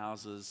long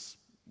houses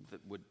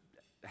that would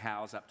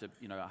house up to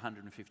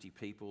 150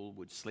 people,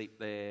 would sleep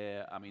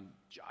there. I mean,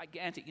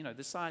 gigantic,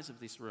 the size of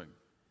this room,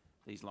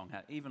 these long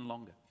houses, even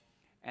longer.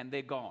 And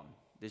they're gone.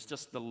 There's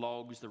just the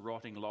logs, the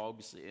rotting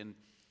logs, and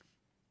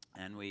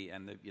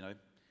the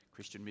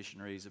Christian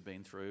missionaries have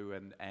been through,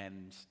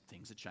 and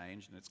things have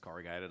changed, and it's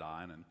corrugated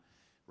iron and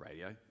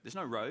radio. There's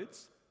no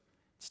roads.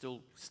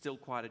 Still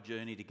quite a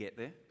journey to get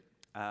there.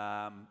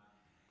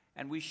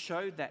 And we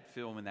showed that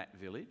film in that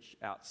village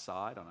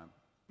outside on a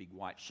big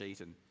white sheet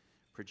and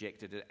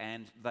projected it,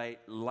 and they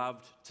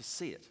loved to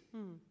see it.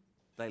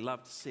 They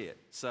loved to see it.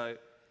 So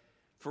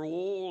for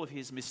all of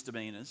his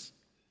misdemeanours,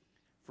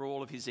 for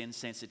all of his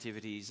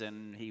insensitivities,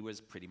 and he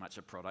was pretty much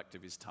a product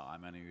of his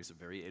time, and he was a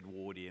very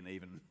Edwardian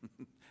even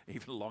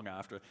long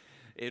after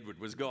Edward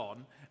was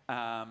gone.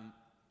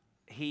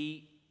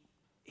 He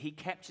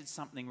captured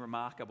something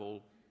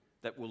remarkable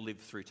that will live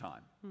through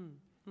time.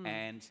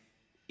 And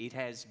it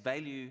has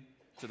value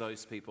to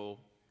those people,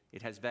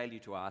 it has value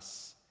to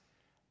us,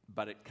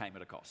 but it came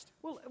at a cost.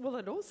 Well,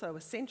 it also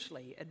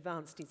essentially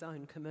advanced his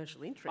own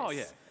commercial interests. Oh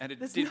yeah, and it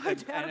There's did, no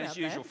doubt and about as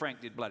usual, that.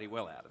 Frank did bloody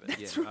well out of it.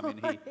 That's yeah, I mean,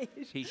 right.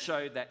 he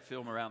showed that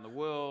film around the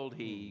world.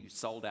 He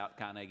sold out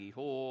Carnegie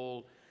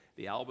Hall,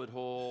 the Albert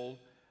Hall.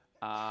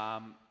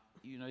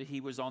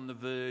 He was on the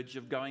verge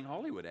of going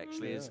Hollywood.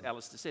 Actually, as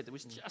Alistair said,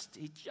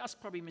 he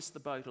just probably missed the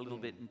boat a little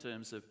bit in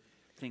terms of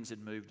things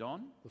had moved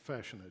on. The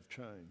fashion had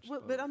changed.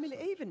 Well, but I mean,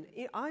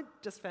 I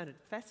just found it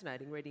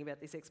fascinating reading about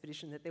this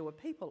expedition that there were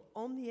people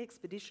on the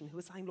expedition who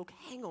were saying, look,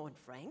 hang on,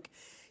 Frank,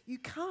 you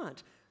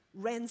can't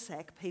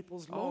ransack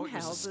people's Oh, it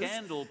was a longhouses.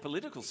 scandal,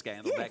 political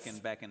scandal Yes.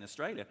 back in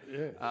Australia.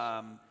 Yes.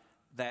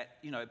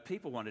 That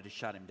people wanted to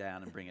shut him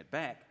down and bring it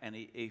back, and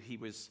he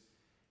was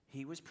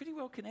pretty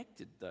well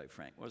connected though,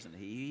 Frank, wasn't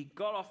he? He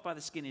got off by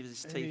the skin of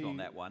his teeth on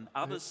that one.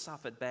 Others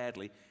suffered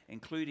badly,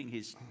 including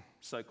his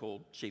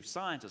so-called chief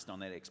scientist on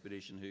that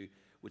expedition, who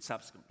would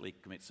subsequently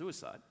commit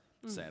suicide,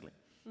 sadly.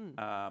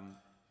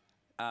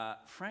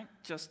 Frank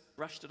just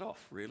brushed it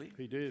off, really.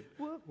 He did.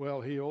 Well,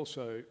 he was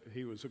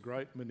a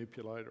great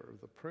manipulator of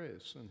the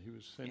press, and he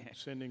was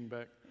sending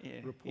back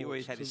Yeah. reports He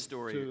always had his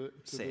story to the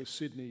set.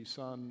 Sydney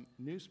Sun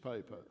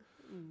newspaper.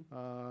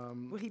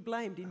 Well, he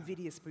blamed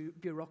invidious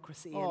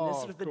bureaucracy and Oh, the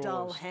sort of the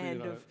dull course,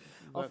 hand of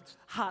that's-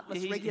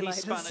 heartless He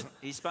regulators.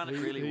 spun it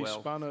really he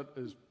well.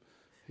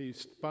 He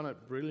spun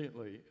it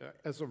brilliantly.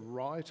 As a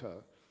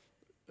writer,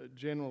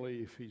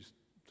 generally, if he's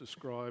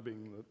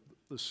describing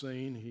the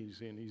scene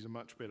he's in, he's a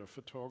much better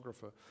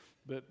photographer.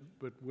 But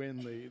when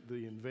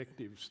the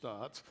invective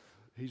starts,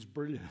 he's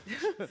brilliant.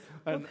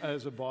 And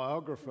as a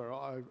biographer,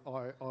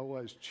 I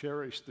always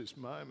cherished this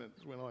moment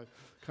when I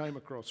came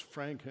across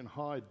Frank in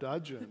High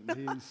Dudgeon.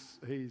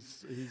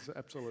 He's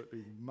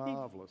absolutely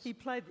marvellous. He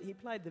played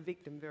the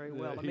victim very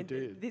well. Yeah, he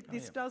did.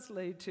 This does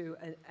lead to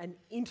an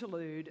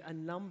interlude, a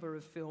number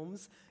of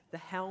films. The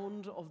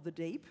Hound of the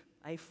Deep,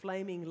 a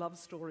flaming love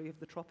story of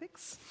the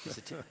tropics.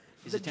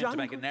 His attempt to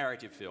make a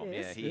narrative film.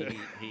 Yes. Yeah,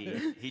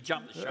 he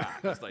jumped the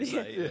shark, as they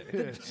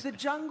say. The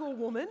Jungle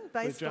Woman,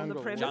 based on the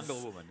Jungle premise.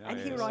 Jungle Woman, oh, And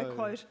yes. here I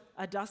quote,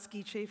 a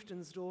dusky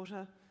chieftain's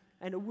daughter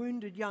and a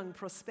wounded young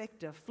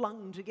prospector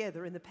flung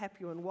together in the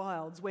Papuan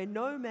wilds where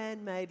no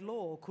man-made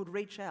law could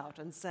reach out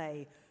and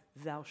say,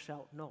 thou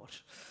shalt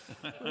not.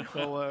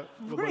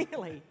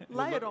 Really?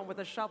 Lay it on with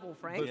a shovel,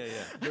 Frank.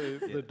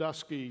 The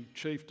dusky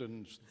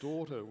chieftain's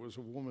daughter was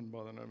a woman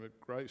by the name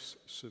of Grace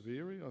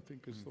Severi, I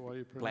think is the way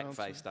you pronounce it.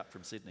 Black-faced up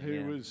from Sydney. Who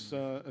yeah. was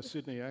a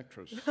Sydney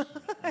actress.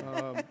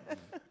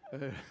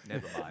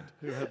 Never mind.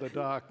 Who had the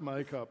dark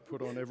makeup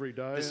put on every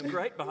day. There's some and-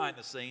 great behind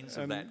the scenes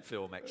of that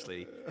film,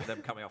 actually.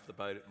 Them coming off the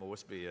boat at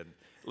Moresby and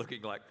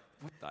looking like,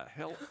 what the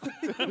hell?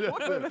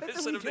 What on earth They're are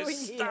sort we of they're doing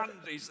here? stunned.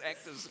 These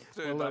actors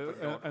turned Well, up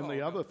and gone, and "Oh, the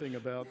no." other thing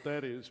about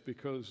that is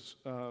because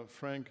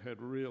Frank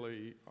had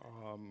really,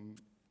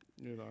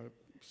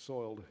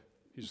 soiled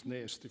his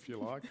nest, if you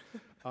like,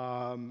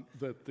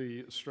 that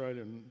the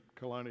Australian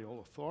colonial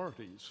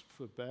authorities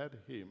forbade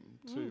him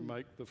to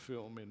make the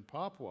film in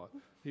Papua.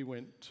 He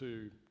went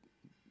to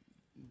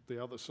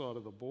the other side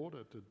of the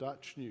border to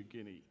Dutch New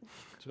Guinea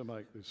to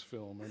make this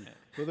film. And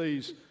for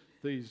these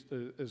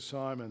as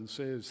Simon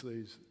says,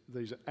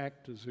 these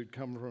actors who'd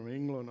come from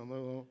England and they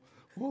were,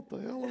 what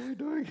the hell are we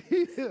doing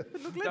here?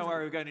 Don't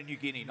worry, we're going to New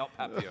Guinea, not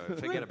Papua.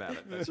 Forget about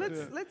it. That's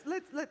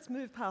it. Let's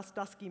move past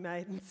dusky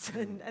maidens,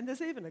 and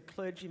there's even a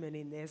clergyman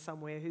in there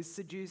somewhere who's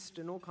seduced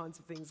and all kinds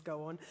of things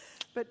go on.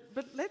 But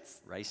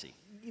let's Racy.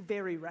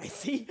 very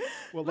racy.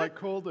 Well, they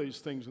call these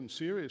things, and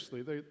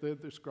seriously, they're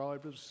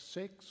described as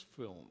sex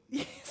films.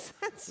 Yes,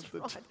 that's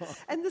right.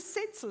 And the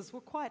censors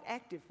were quite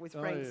active with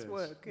Frank's yes,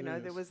 work. You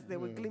know, there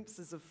were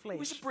glimpses of flesh. It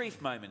was a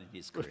brief moment in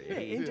his career. Yeah,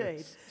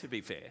 indeed. To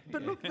be fair.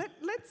 But look,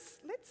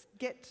 let's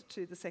get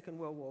to the Second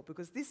World War,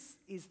 because this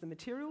is the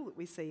material that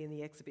we see in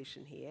the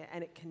exhibition here,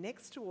 and it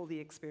connects to all the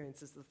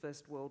experiences of the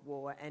First World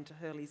War and to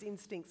Hurley's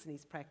instincts and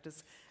his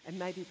practice, and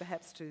maybe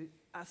perhaps to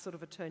a sort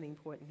of a turning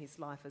point in his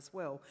life as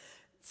well.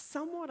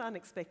 Somewhat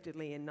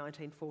unexpectedly in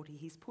 1940,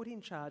 he's put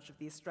in charge of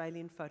the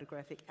Australian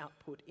photographic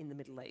output in the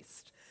Middle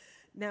East.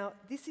 Now,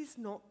 this is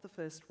not the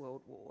First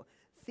World War.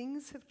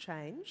 Things have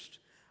changed.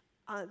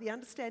 The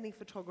understanding of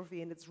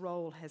photography and its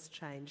role has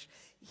changed.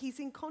 He's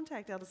in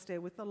contact,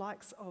 Alistair, with the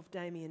likes of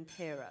Damien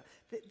Pera.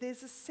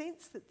 There's a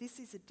sense that this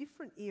is a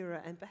different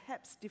era and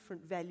perhaps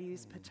different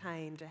values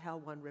pertain to how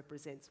one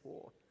represents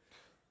war.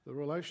 The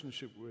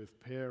relationship with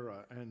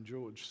Pera and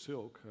George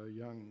Silk, a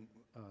young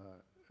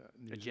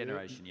A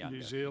generation younger,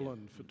 New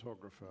Zealand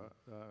photographer,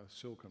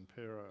 Silk and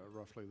Pera are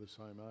roughly the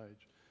same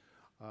age.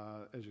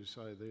 As you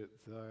say,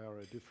 they are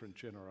a different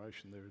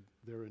generation.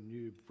 They're a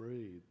new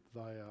breed.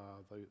 They are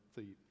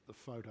the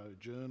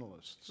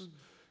photojournalists.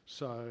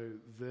 So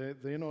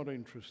they're not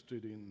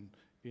interested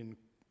in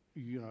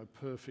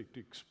perfect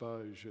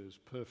exposures,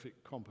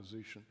 perfect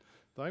composition.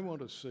 They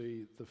want to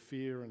see the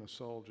fear in a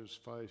soldier's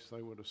face.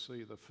 They want to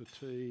see the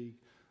fatigue,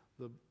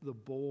 the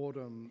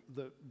boredom,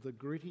 the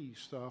gritty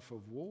stuff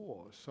of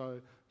war.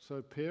 So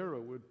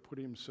Pera would put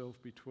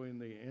himself between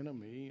the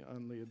enemy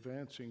and the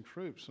advancing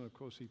troops, and of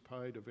course he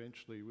paid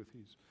eventually with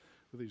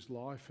his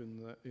life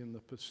in the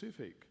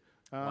Pacific.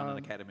 Won an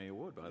Academy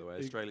Award, by the way,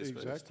 Australia's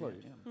first. Exactly.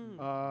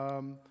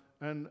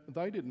 And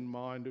they didn't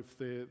mind if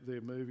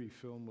their movie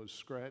film was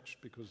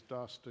scratched because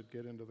dust would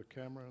get into the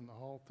camera and the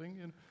whole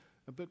thing.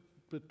 But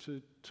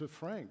to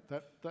Frank,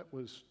 that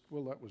was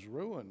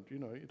ruined. You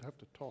know, you'd have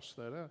to toss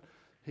that out.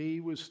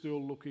 He was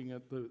still looking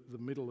at the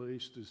Middle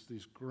East as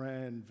this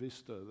grand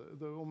vista,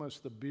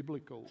 almost the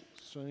biblical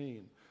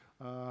scene.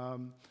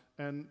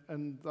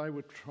 And they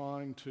were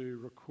trying to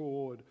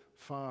record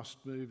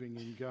fast-moving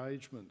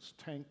engagements,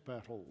 tank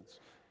battles,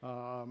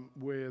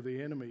 where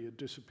the enemy would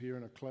disappear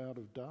in a cloud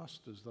of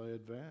dust as they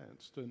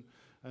advanced.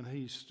 And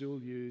he's still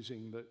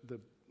using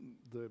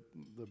the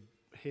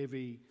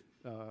heavy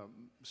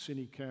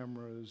cine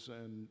cameras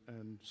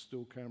and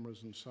still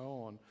cameras and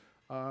so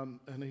on.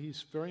 And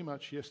he's very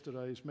much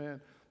yesterday's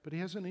man. But he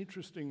has an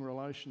interesting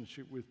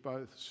relationship with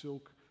both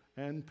Silk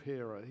and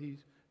Pera.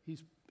 He's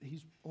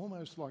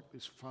almost like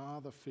this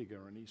father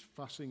figure, and he's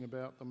fussing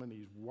about them, and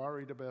he's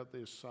worried about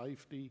their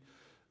safety,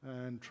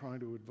 and trying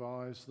to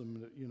advise them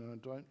that, you know,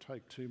 don't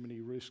take too many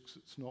risks,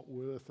 it's not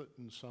worth it,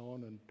 and so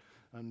on,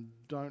 and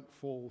don't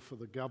fall for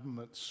the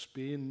government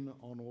spin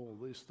on all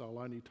this, they'll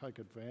only take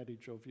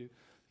advantage of you.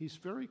 He's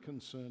very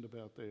concerned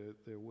about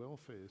their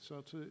welfare,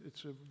 so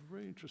it's a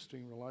very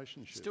interesting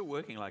relationship. Still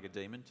working like a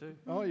demon too.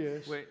 Oh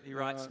yes. Where he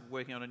writes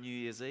working on a New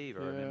Year's Eve,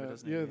 I remember,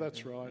 doesn't he? Yeah,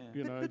 that's right. Yeah.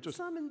 You know, But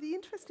Simon, the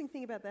interesting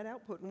thing about that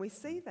output, and we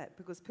see that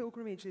because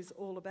Pilgrimage is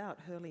all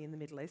about Hurley in the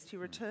Middle East. He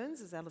returns,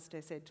 as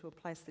Alistair said, to a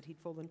place that he'd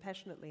fallen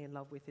passionately in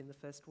love with in the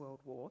First World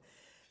War.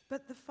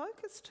 But the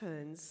focus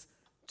turns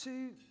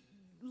to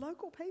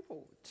local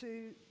people,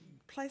 to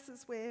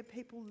places where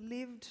people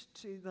lived,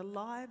 to the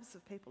lives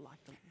of people like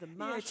the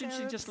Marsh it's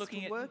interesting Arabs, just looking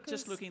the at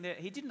workers. there.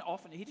 He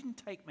didn't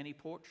take many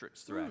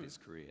portraits throughout his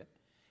career.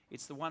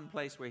 It's the one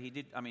place where he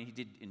did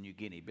in New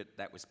Guinea, but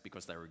that was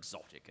because they were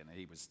exotic and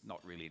he was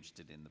not really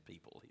interested in the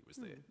people he was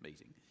there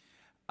meeting.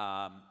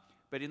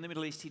 But in the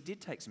Middle East, he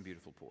did take some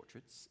beautiful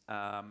portraits,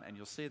 and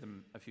you'll see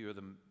them, a few of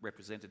them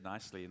represented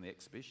nicely in the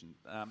exhibition.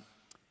 I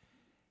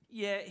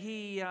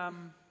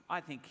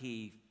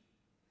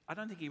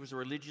don't think he was a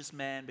religious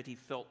man, but he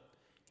felt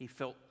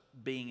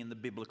being in the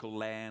biblical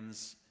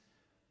lands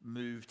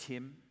moved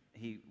him.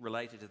 He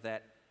related to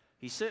that.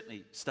 He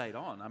certainly stayed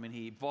on. I mean,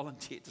 he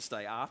volunteered to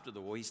stay after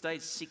the war. He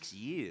stayed 6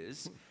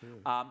 years,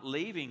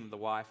 leaving the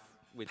wife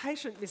with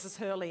Patient Mrs.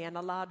 Hurley and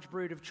a large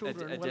brood of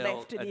children were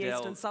left in the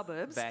eastern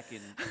suburbs. back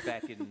in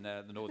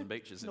the Northern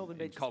Beaches in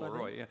Beaches,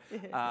 Collaroy.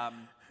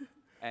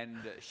 And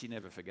she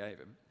never forgave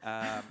him.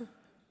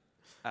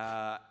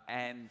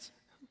 And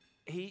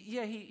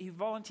he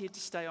volunteered to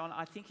stay on.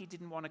 I think he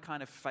didn't want to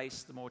kind of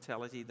face the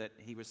mortality that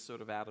he was sort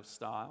of out of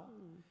style.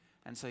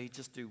 And so he'd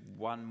just do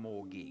one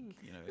more gig,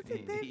 you know.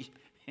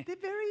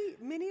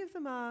 Many of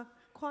them are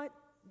quite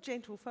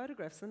gentle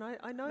photographs, and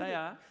I know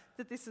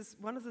that this is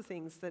one of the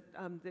things that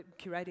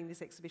curating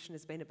this exhibition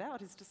has been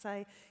about, is to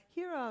say,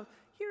 here are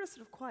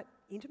sort of quite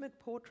intimate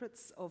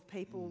portraits of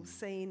people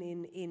seen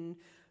in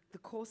the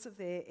course of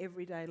their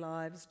everyday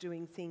lives,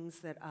 doing things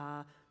that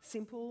are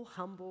simple,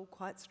 humble,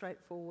 quite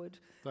straightforward.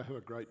 They have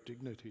a great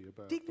dignity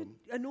about them.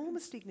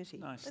 Enormous dignity.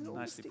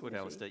 Nicely put,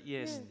 Alistair.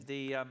 Yes,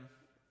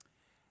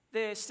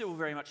 they're still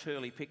very much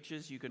Hurley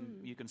pictures. You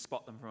can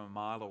spot them from a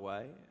mile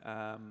away.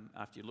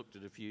 After you looked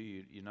at a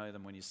few, you know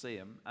them when you see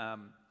them.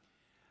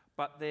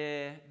 But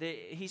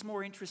he's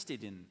more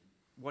interested in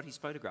what he's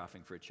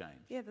photographing for a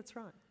change. Yeah, that's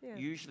right. Yeah.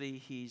 Usually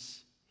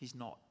he's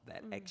not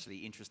that actually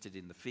interested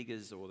in the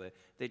figures, or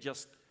they're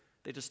just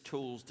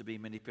tools to be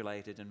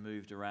manipulated and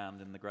moved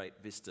around in the great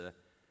vista,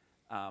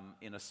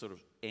 in a sort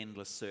of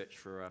endless search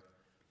for a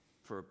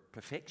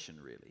perfection,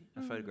 really,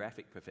 a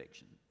photographic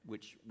perfection,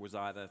 which was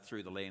either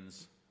through the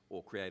lens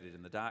or created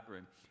in the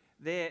darkroom.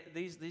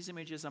 These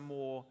images are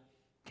more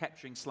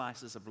capturing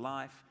slices of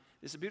life.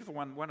 There's a beautiful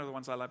one. One of the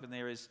ones I love in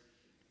there is,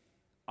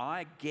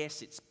 I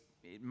guess it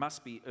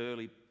must be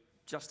early,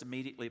 just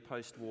immediately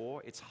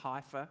post-war. It's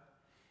Haifa.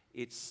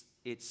 It's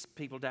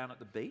people down at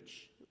the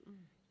beach.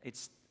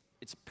 It's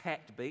a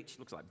packed beach. It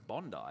looks like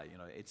Bondi, you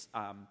know.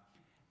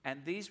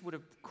 And these would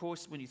have, of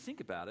course, when you think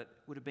about it,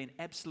 would have been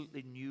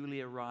absolutely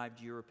newly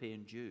arrived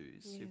European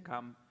Jews who've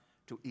come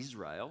to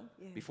Israel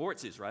before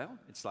it's Israel.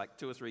 It's like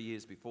 2 or 3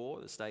 years before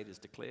the state is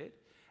declared.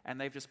 And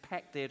they've just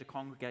packed there to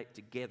congregate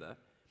together.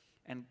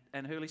 And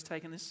Hurley's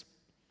taken this,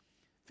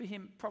 for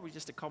him, probably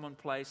just a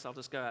commonplace, I'll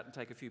just go out and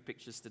take a few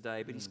pictures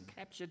today. But he's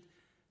captured,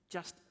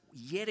 just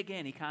yet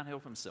again, he can't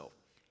help himself.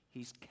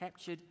 He's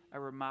captured a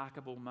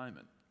remarkable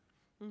moment.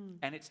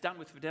 And it's done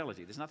with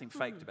fidelity. There's nothing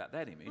faked about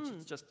that image.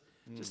 It's just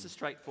a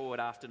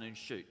straightforward afternoon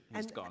shoot.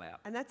 He's gone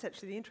out. And that's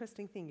actually the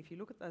interesting thing. If you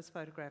look at those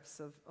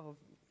photographs of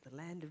the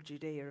land of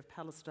Judea, of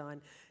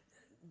Palestine,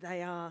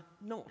 they are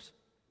not,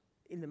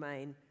 in the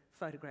main,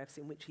 photographs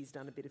in which he's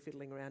done a bit of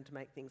fiddling around to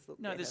make things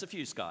look better. There's a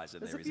few skies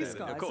in there. There's a few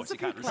skies. Of course,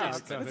 There's you a can't few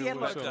resist. clouds. There's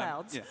yellow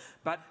clouds. Yeah.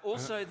 But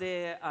also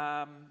they're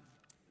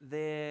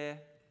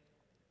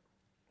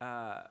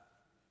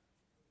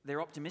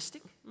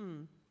optimistic.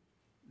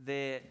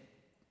 They're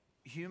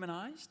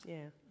humanised,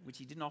 which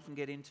he didn't often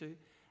get into.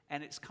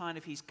 And it's kind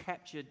of, he's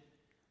captured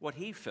what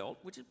he felt,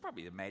 which is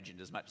probably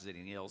imagined as much as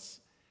anything else,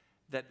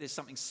 that there's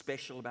something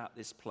special about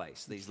this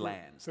place, these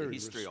lands, the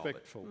history of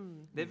it.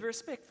 They're very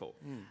respectful.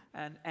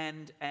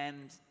 And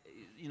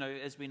you know,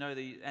 as we know,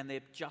 and they're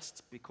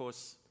just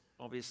because,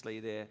 obviously,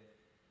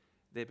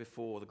 they're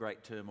before the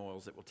great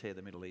turmoils that will tear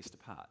the Middle East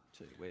apart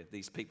too, where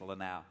these people are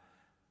now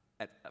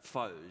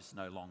foes,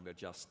 no longer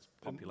just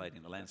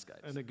populating the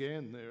landscapes. And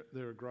again,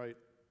 they're a great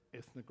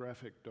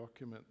ethnographic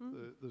document.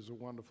 There's a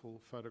wonderful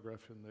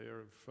photograph in there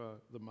of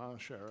the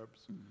Marsh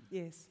Arabs.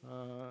 Yes.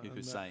 and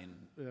Hussein,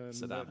 and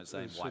Saddam that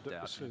Hussein is wiped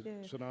out. Yeah.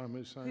 Saddam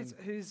Hussein. His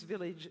was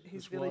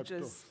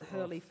villages wiped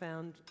Hurley off.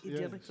 found Yes.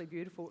 idyllically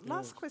beautiful.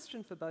 Last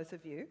question for both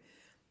of you.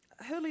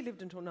 Hurley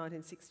lived until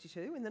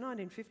 1962. In the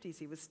 1950s,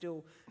 he was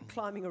still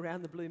climbing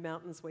around the Blue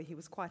Mountains, where he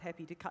was quite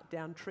happy to cut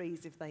down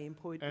trees if they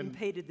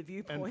impeded the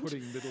viewpoint. And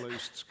putting Middle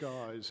East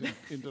skies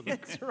into the,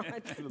 That's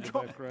right. into the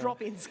background.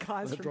 Drop-in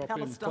skies The from drop-in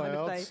Palestine if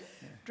clouds.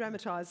 they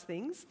dramatise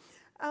things.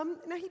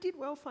 Now, he did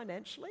well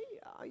financially.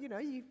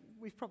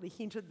 We've probably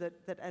hinted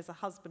that as a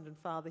husband and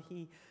father,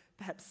 he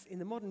perhaps, in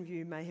the modern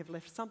view, may have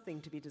left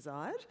something to be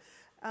desired.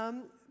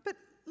 But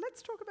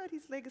let's talk about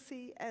his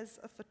legacy as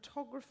a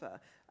photographer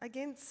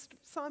against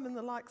Simon,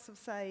 the likes of,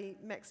 say,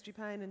 Max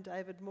Dupain and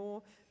David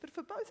Moore. But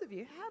for both of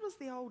you, how does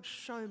the old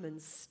showman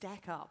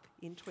stack up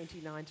in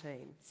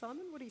 2019?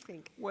 Simon, what do you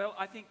think? Well,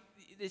 I think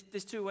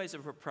there's two ways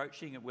of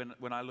approaching it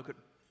when I look at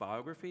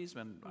biographies,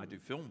 when I do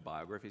film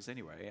biographies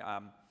anyway.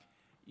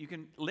 You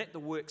can let the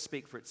work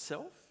speak for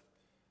itself,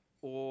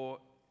 or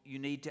you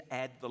need to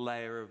add the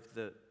layer of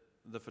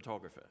the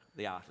photographer,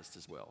 the artist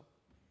as well.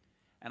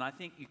 And I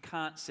think you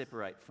can't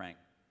separate Frank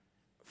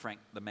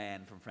the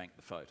man from Frank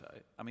the photo.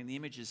 I mean, the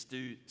images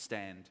do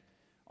stand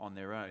on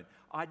their own.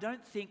 I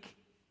don't think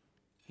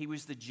he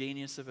was the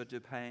genius of a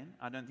Dupain.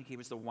 I don't think he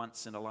was the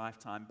once in a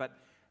lifetime. But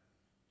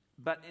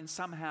in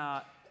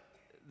somehow,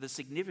 the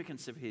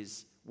significance of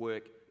his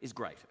work is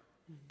greater,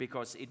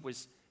 because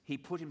he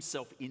put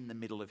himself in the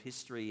middle of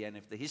history, and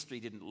if the history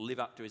didn't live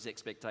up to his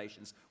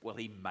expectations, well,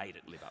 he made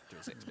it live up to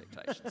his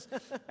expectations.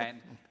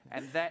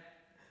 and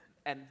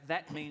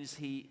that means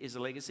he is a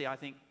legacy. I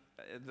think,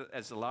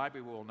 as the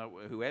library will know,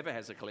 whoever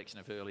has a collection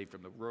of Hurley,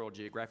 from the Royal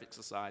Geographic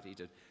Society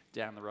to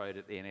down the road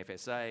at the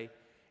NFSA,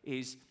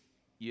 is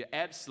you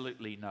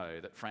absolutely know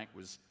that Frank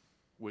was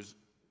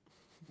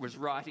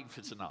writing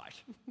for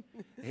tonight.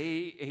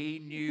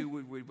 He knew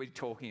we'd be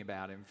talking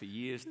about him for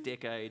years,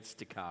 decades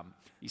to come.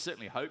 He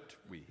certainly hoped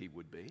he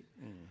would be.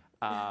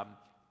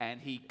 And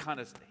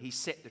he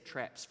set the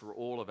traps for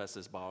all of us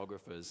as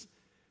biographers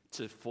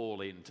to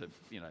fall into,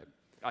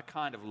 a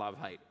kind of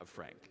love-hate of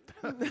Frank.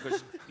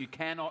 Because you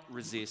cannot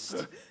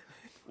resist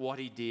what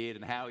he did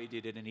and how he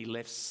did it, and he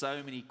left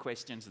so many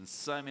questions and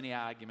so many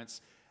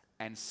arguments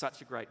and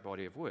such a great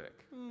body of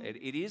work.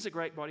 It is a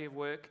great body of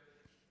work.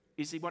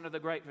 Is he one of the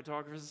great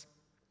photographers?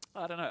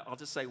 I don't know. I'll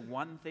just say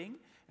one thing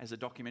as a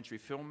documentary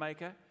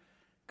filmmaker.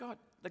 God,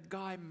 the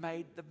guy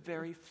made the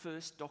very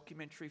first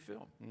documentary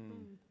film.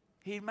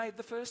 He made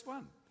the first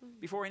one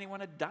before anyone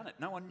had done it.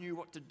 No one knew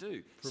what to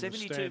do.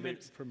 72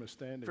 minutes from a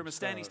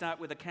standing start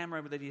with a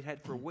camera that he'd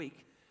had for a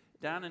week,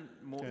 down in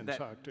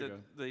Antarctica.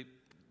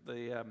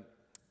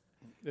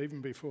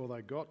 Even before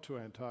they got to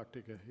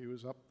Antarctica, he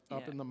was up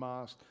in the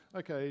mast.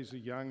 Okay, he's a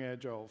young,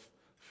 agile,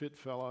 fit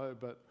fellow,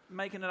 but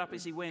making it up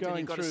as he went, and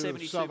he going got a through the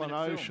 72-minute Southern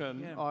film. Ocean,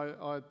 Yeah.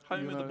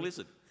 Home of the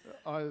blizzard.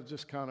 I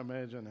just can't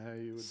imagine how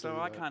you would do So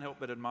that. I can't help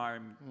but admire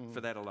him for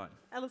that alone.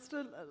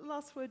 Alistair,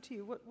 last word to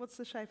you. What's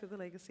the shape of the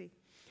legacy?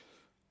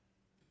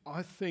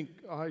 I think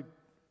I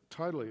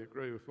totally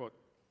agree with what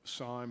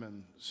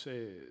Simon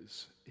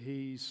says.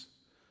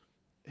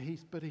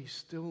 But he's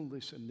still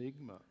this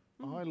enigma.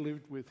 I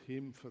lived with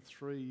him for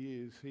 3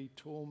 years. He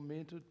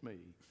tormented me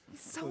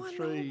So for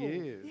 3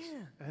 years.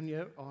 Yeah. And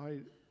yet I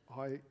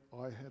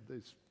had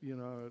this,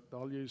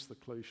 I'll use the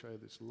cliche,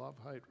 this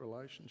love-hate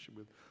relationship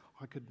with.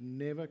 I could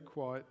never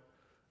quite,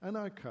 and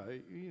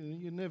okay,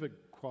 you're never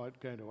quite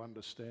going to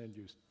understand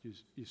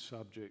your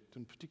subject,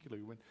 and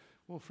particularly when,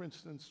 well, for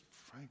instance,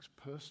 Frank's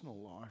personal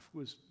life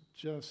was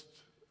just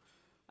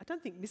I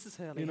don't think Mrs.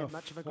 Hurley in had a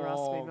much of a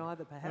grasp of him fog,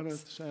 either, perhaps. and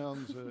it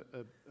sounds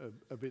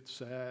a bit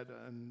sad,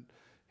 and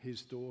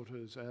his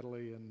daughters,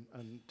 Adelie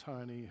and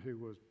Tony, who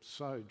were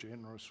so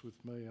generous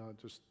with me,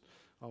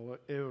 I'll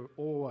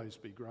always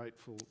be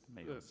grateful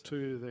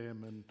to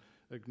them and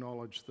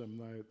acknowledge them.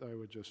 They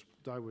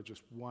were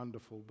just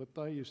wonderful. But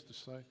they used to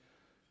say,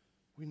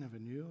 we never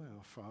knew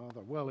our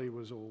father. Well, he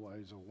was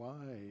always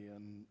away,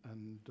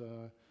 and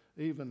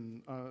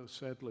even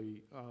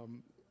sadly,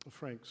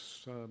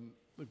 Frank's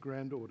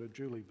granddaughter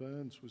Julie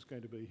Burns was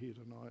going to be here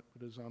tonight,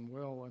 but is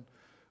unwell,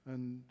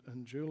 and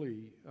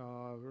Julie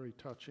very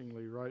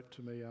touchingly wrote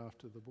to me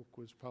after the book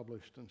was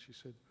published, and she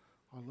said,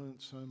 I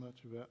learnt so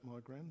much about my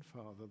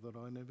grandfather that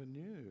I never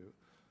knew.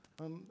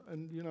 And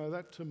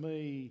that to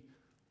me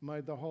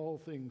made the whole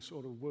thing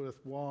sort of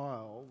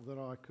worthwhile, that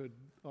I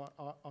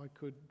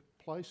could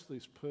place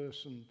this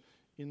person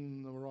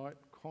in the right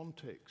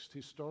context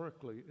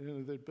historically.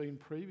 There'd been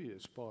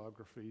previous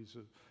biographies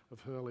of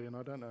Hurley, and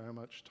I don't know how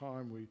much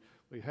time we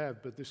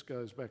have, but this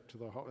goes back to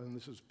and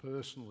this is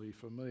personally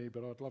for me,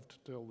 but I'd love to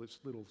tell this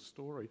little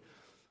story.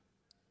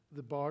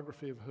 The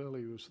biography of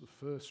Hurley was the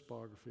first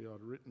biography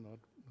I'd written. I'd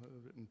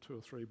written 2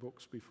 or 3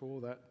 books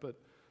before that, but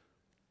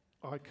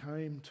I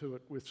came to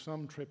it with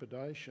some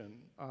trepidation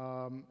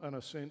and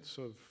a sense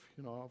of,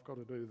 I've got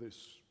to do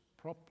this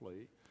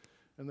properly.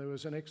 And there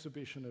was an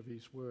exhibition of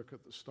his work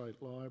at the State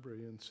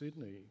Library in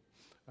Sydney,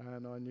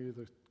 and I knew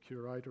the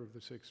curator of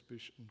this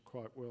exhibition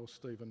quite well,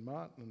 Stephen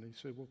Martin, and he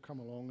said, well, come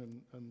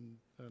along and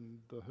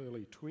the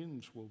Hurley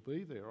twins will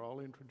be there.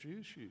 I'll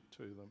introduce you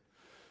to them.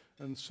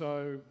 And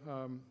so,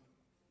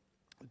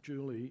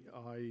 Julie,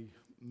 I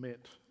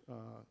met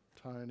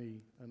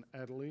Tony and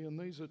Adelie, and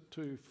these are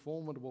two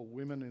formidable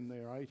women in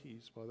their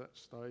 80s by that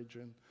stage,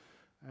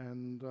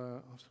 and I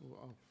said, well,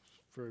 I was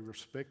very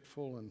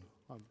respectful, and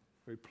I'm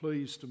very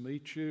pleased to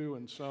meet you,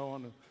 and so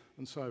on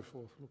and so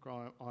forth. Look,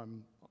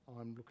 I'm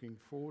looking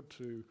forward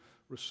to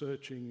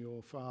researching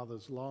your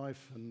father's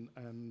life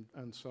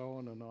and so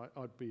on, and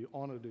I'd be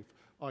honoured if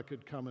I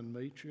could come and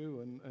meet you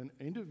and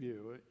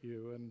interview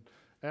you. And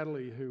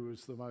Adelie, who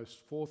was the most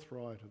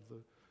forthright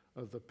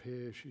of the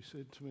pair, she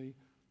said to me,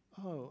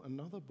 oh,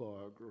 another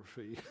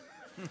biography.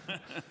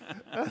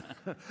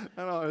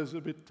 And I was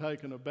a bit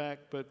taken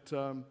aback, but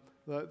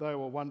they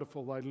were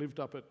wonderful. They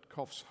lived up at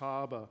Coffs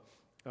Harbour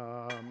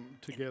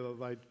together.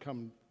 They'd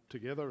come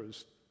together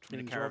as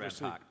twins, in a caravan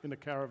park. In a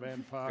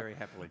caravan park. Very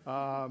happily.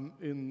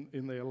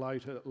 In their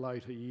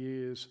later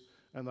years,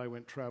 and they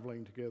went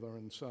travelling together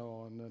and so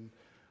on.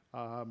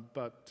 And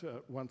but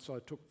once I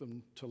took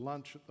them to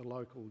lunch at the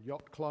local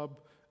yacht club,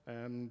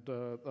 and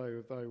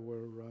they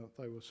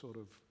were sort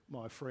of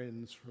my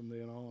friends from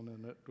then on,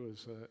 and it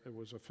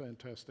was a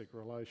fantastic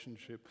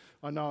relationship.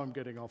 I know I'm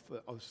getting off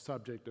the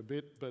subject a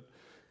bit, but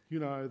you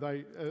know,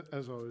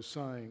 as I was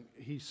saying,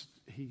 he's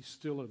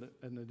still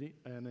an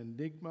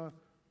enigma,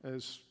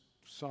 as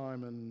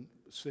Simon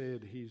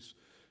said.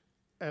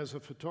 As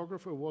a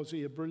photographer, was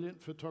he a brilliant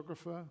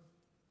photographer?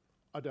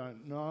 I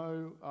don't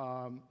know.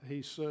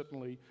 He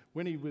certainly,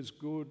 when he was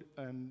good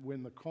and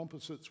when the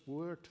composites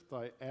worked,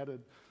 they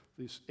added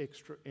this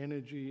extra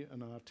energy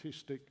and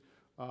artistic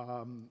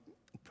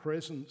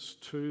presence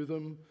to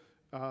them.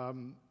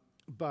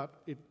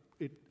 But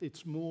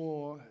it's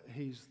more,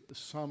 he's the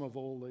sum of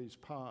all these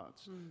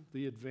parts.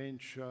 The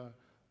adventure,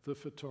 the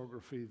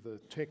photography, the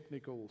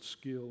technical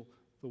skill,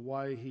 the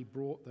way he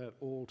brought that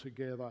all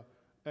together,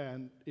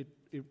 and it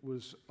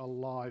was a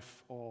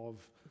life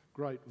of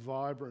great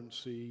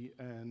vibrancy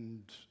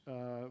and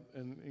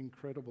an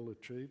incredible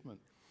achievement.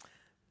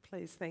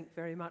 Please thank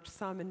very much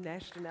Simon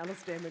Nash and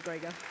Alistair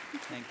McGregor.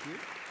 Thank you.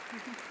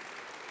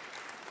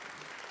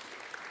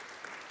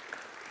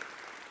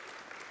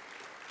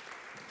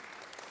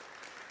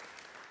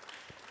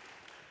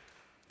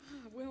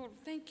 Well,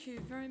 thank you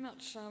very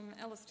much,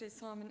 Alistair,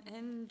 Simon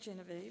and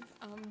Genevieve.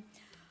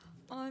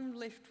 I'm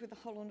left with a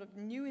whole lot of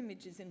new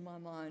images in my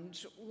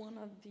mind. One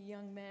of the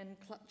young man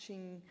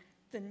clutching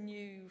the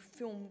new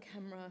film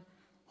camera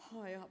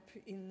high up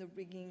in the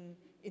rigging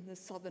in the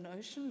Southern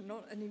Ocean,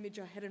 not an image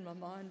I had in my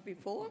mind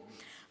before.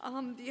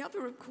 The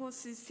other, of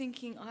course, is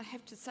thinking, I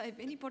have to say, if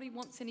anybody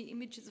wants any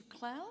images of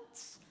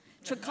clouds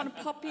to kind of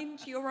pop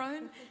into your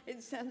own,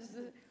 it sounds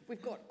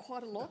we've got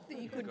quite a lot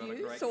that you could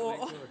use,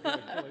 or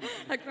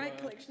a great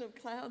collection of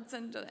clouds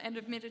and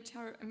of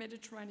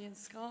Mediterranean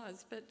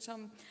skies. But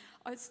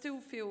I still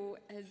feel,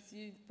 as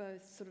you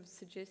both sort of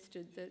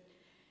suggested, that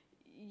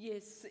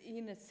yes,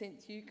 in a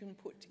sense, you can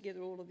put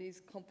together all of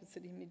these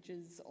composite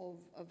images of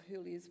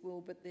Hurley as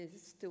well, but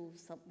there's still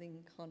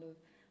something kind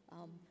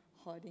of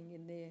hiding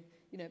in there.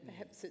 You know,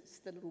 perhaps it's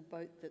the little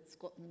boat that's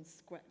gotten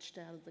scratched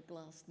out of the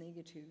glass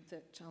negative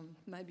that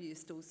maybe you're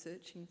still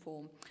searching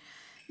for.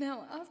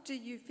 Now, after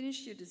you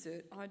finish your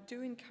dessert, I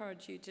do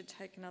encourage you to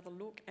take another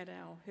look at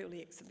our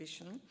Hurley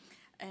exhibition,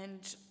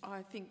 and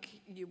I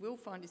think you will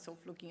find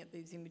yourself looking at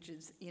these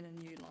images in a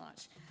new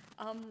light.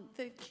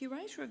 The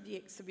curator of the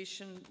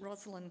exhibition,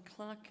 Rosalind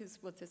Clark, is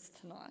with us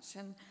tonight,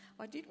 and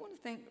I did want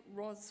to thank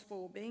Ros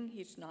for being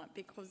here tonight,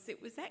 because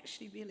it was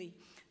actually really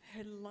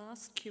her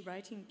last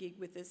curating gig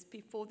with us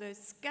before those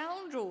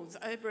scoundrels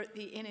over at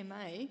the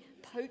NMA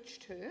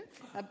poached her,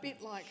 a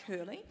bit like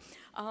Hurley.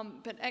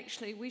 But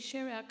actually, we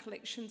share our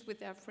collections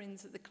with our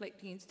friends at the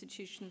collecting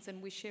institutions,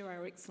 and we share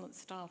our excellent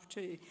staff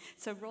too.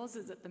 So Ros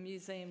is at the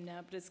museum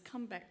now, but has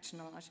come back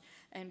tonight,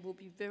 and will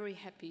be very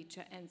happy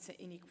to answer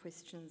any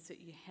questions that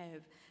you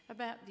have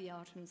about the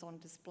items on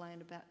display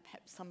and about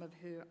perhaps some of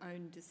her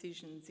own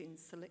decisions in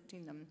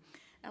selecting them.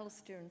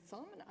 Alistair and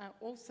Simon are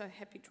also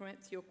happy to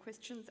answer your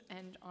questions,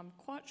 and I'm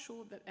quite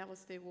sure that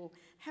Alistair will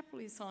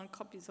happily sign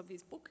copies of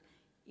his book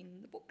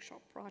in the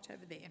bookshop right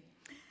over there.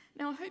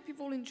 Now, I hope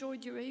you've all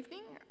enjoyed your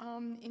evening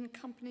in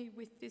company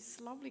with this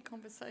lovely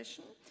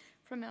conversation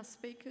from our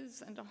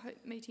speakers, and I hope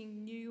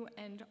meeting new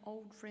and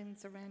old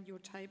friends around your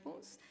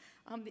tables.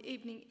 The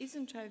evening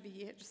isn't over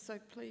yet, so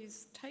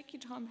please take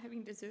your time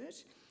having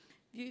dessert,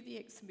 view the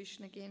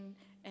exhibition again,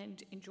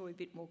 and enjoy a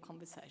bit more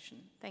conversation.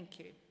 Thank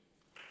you.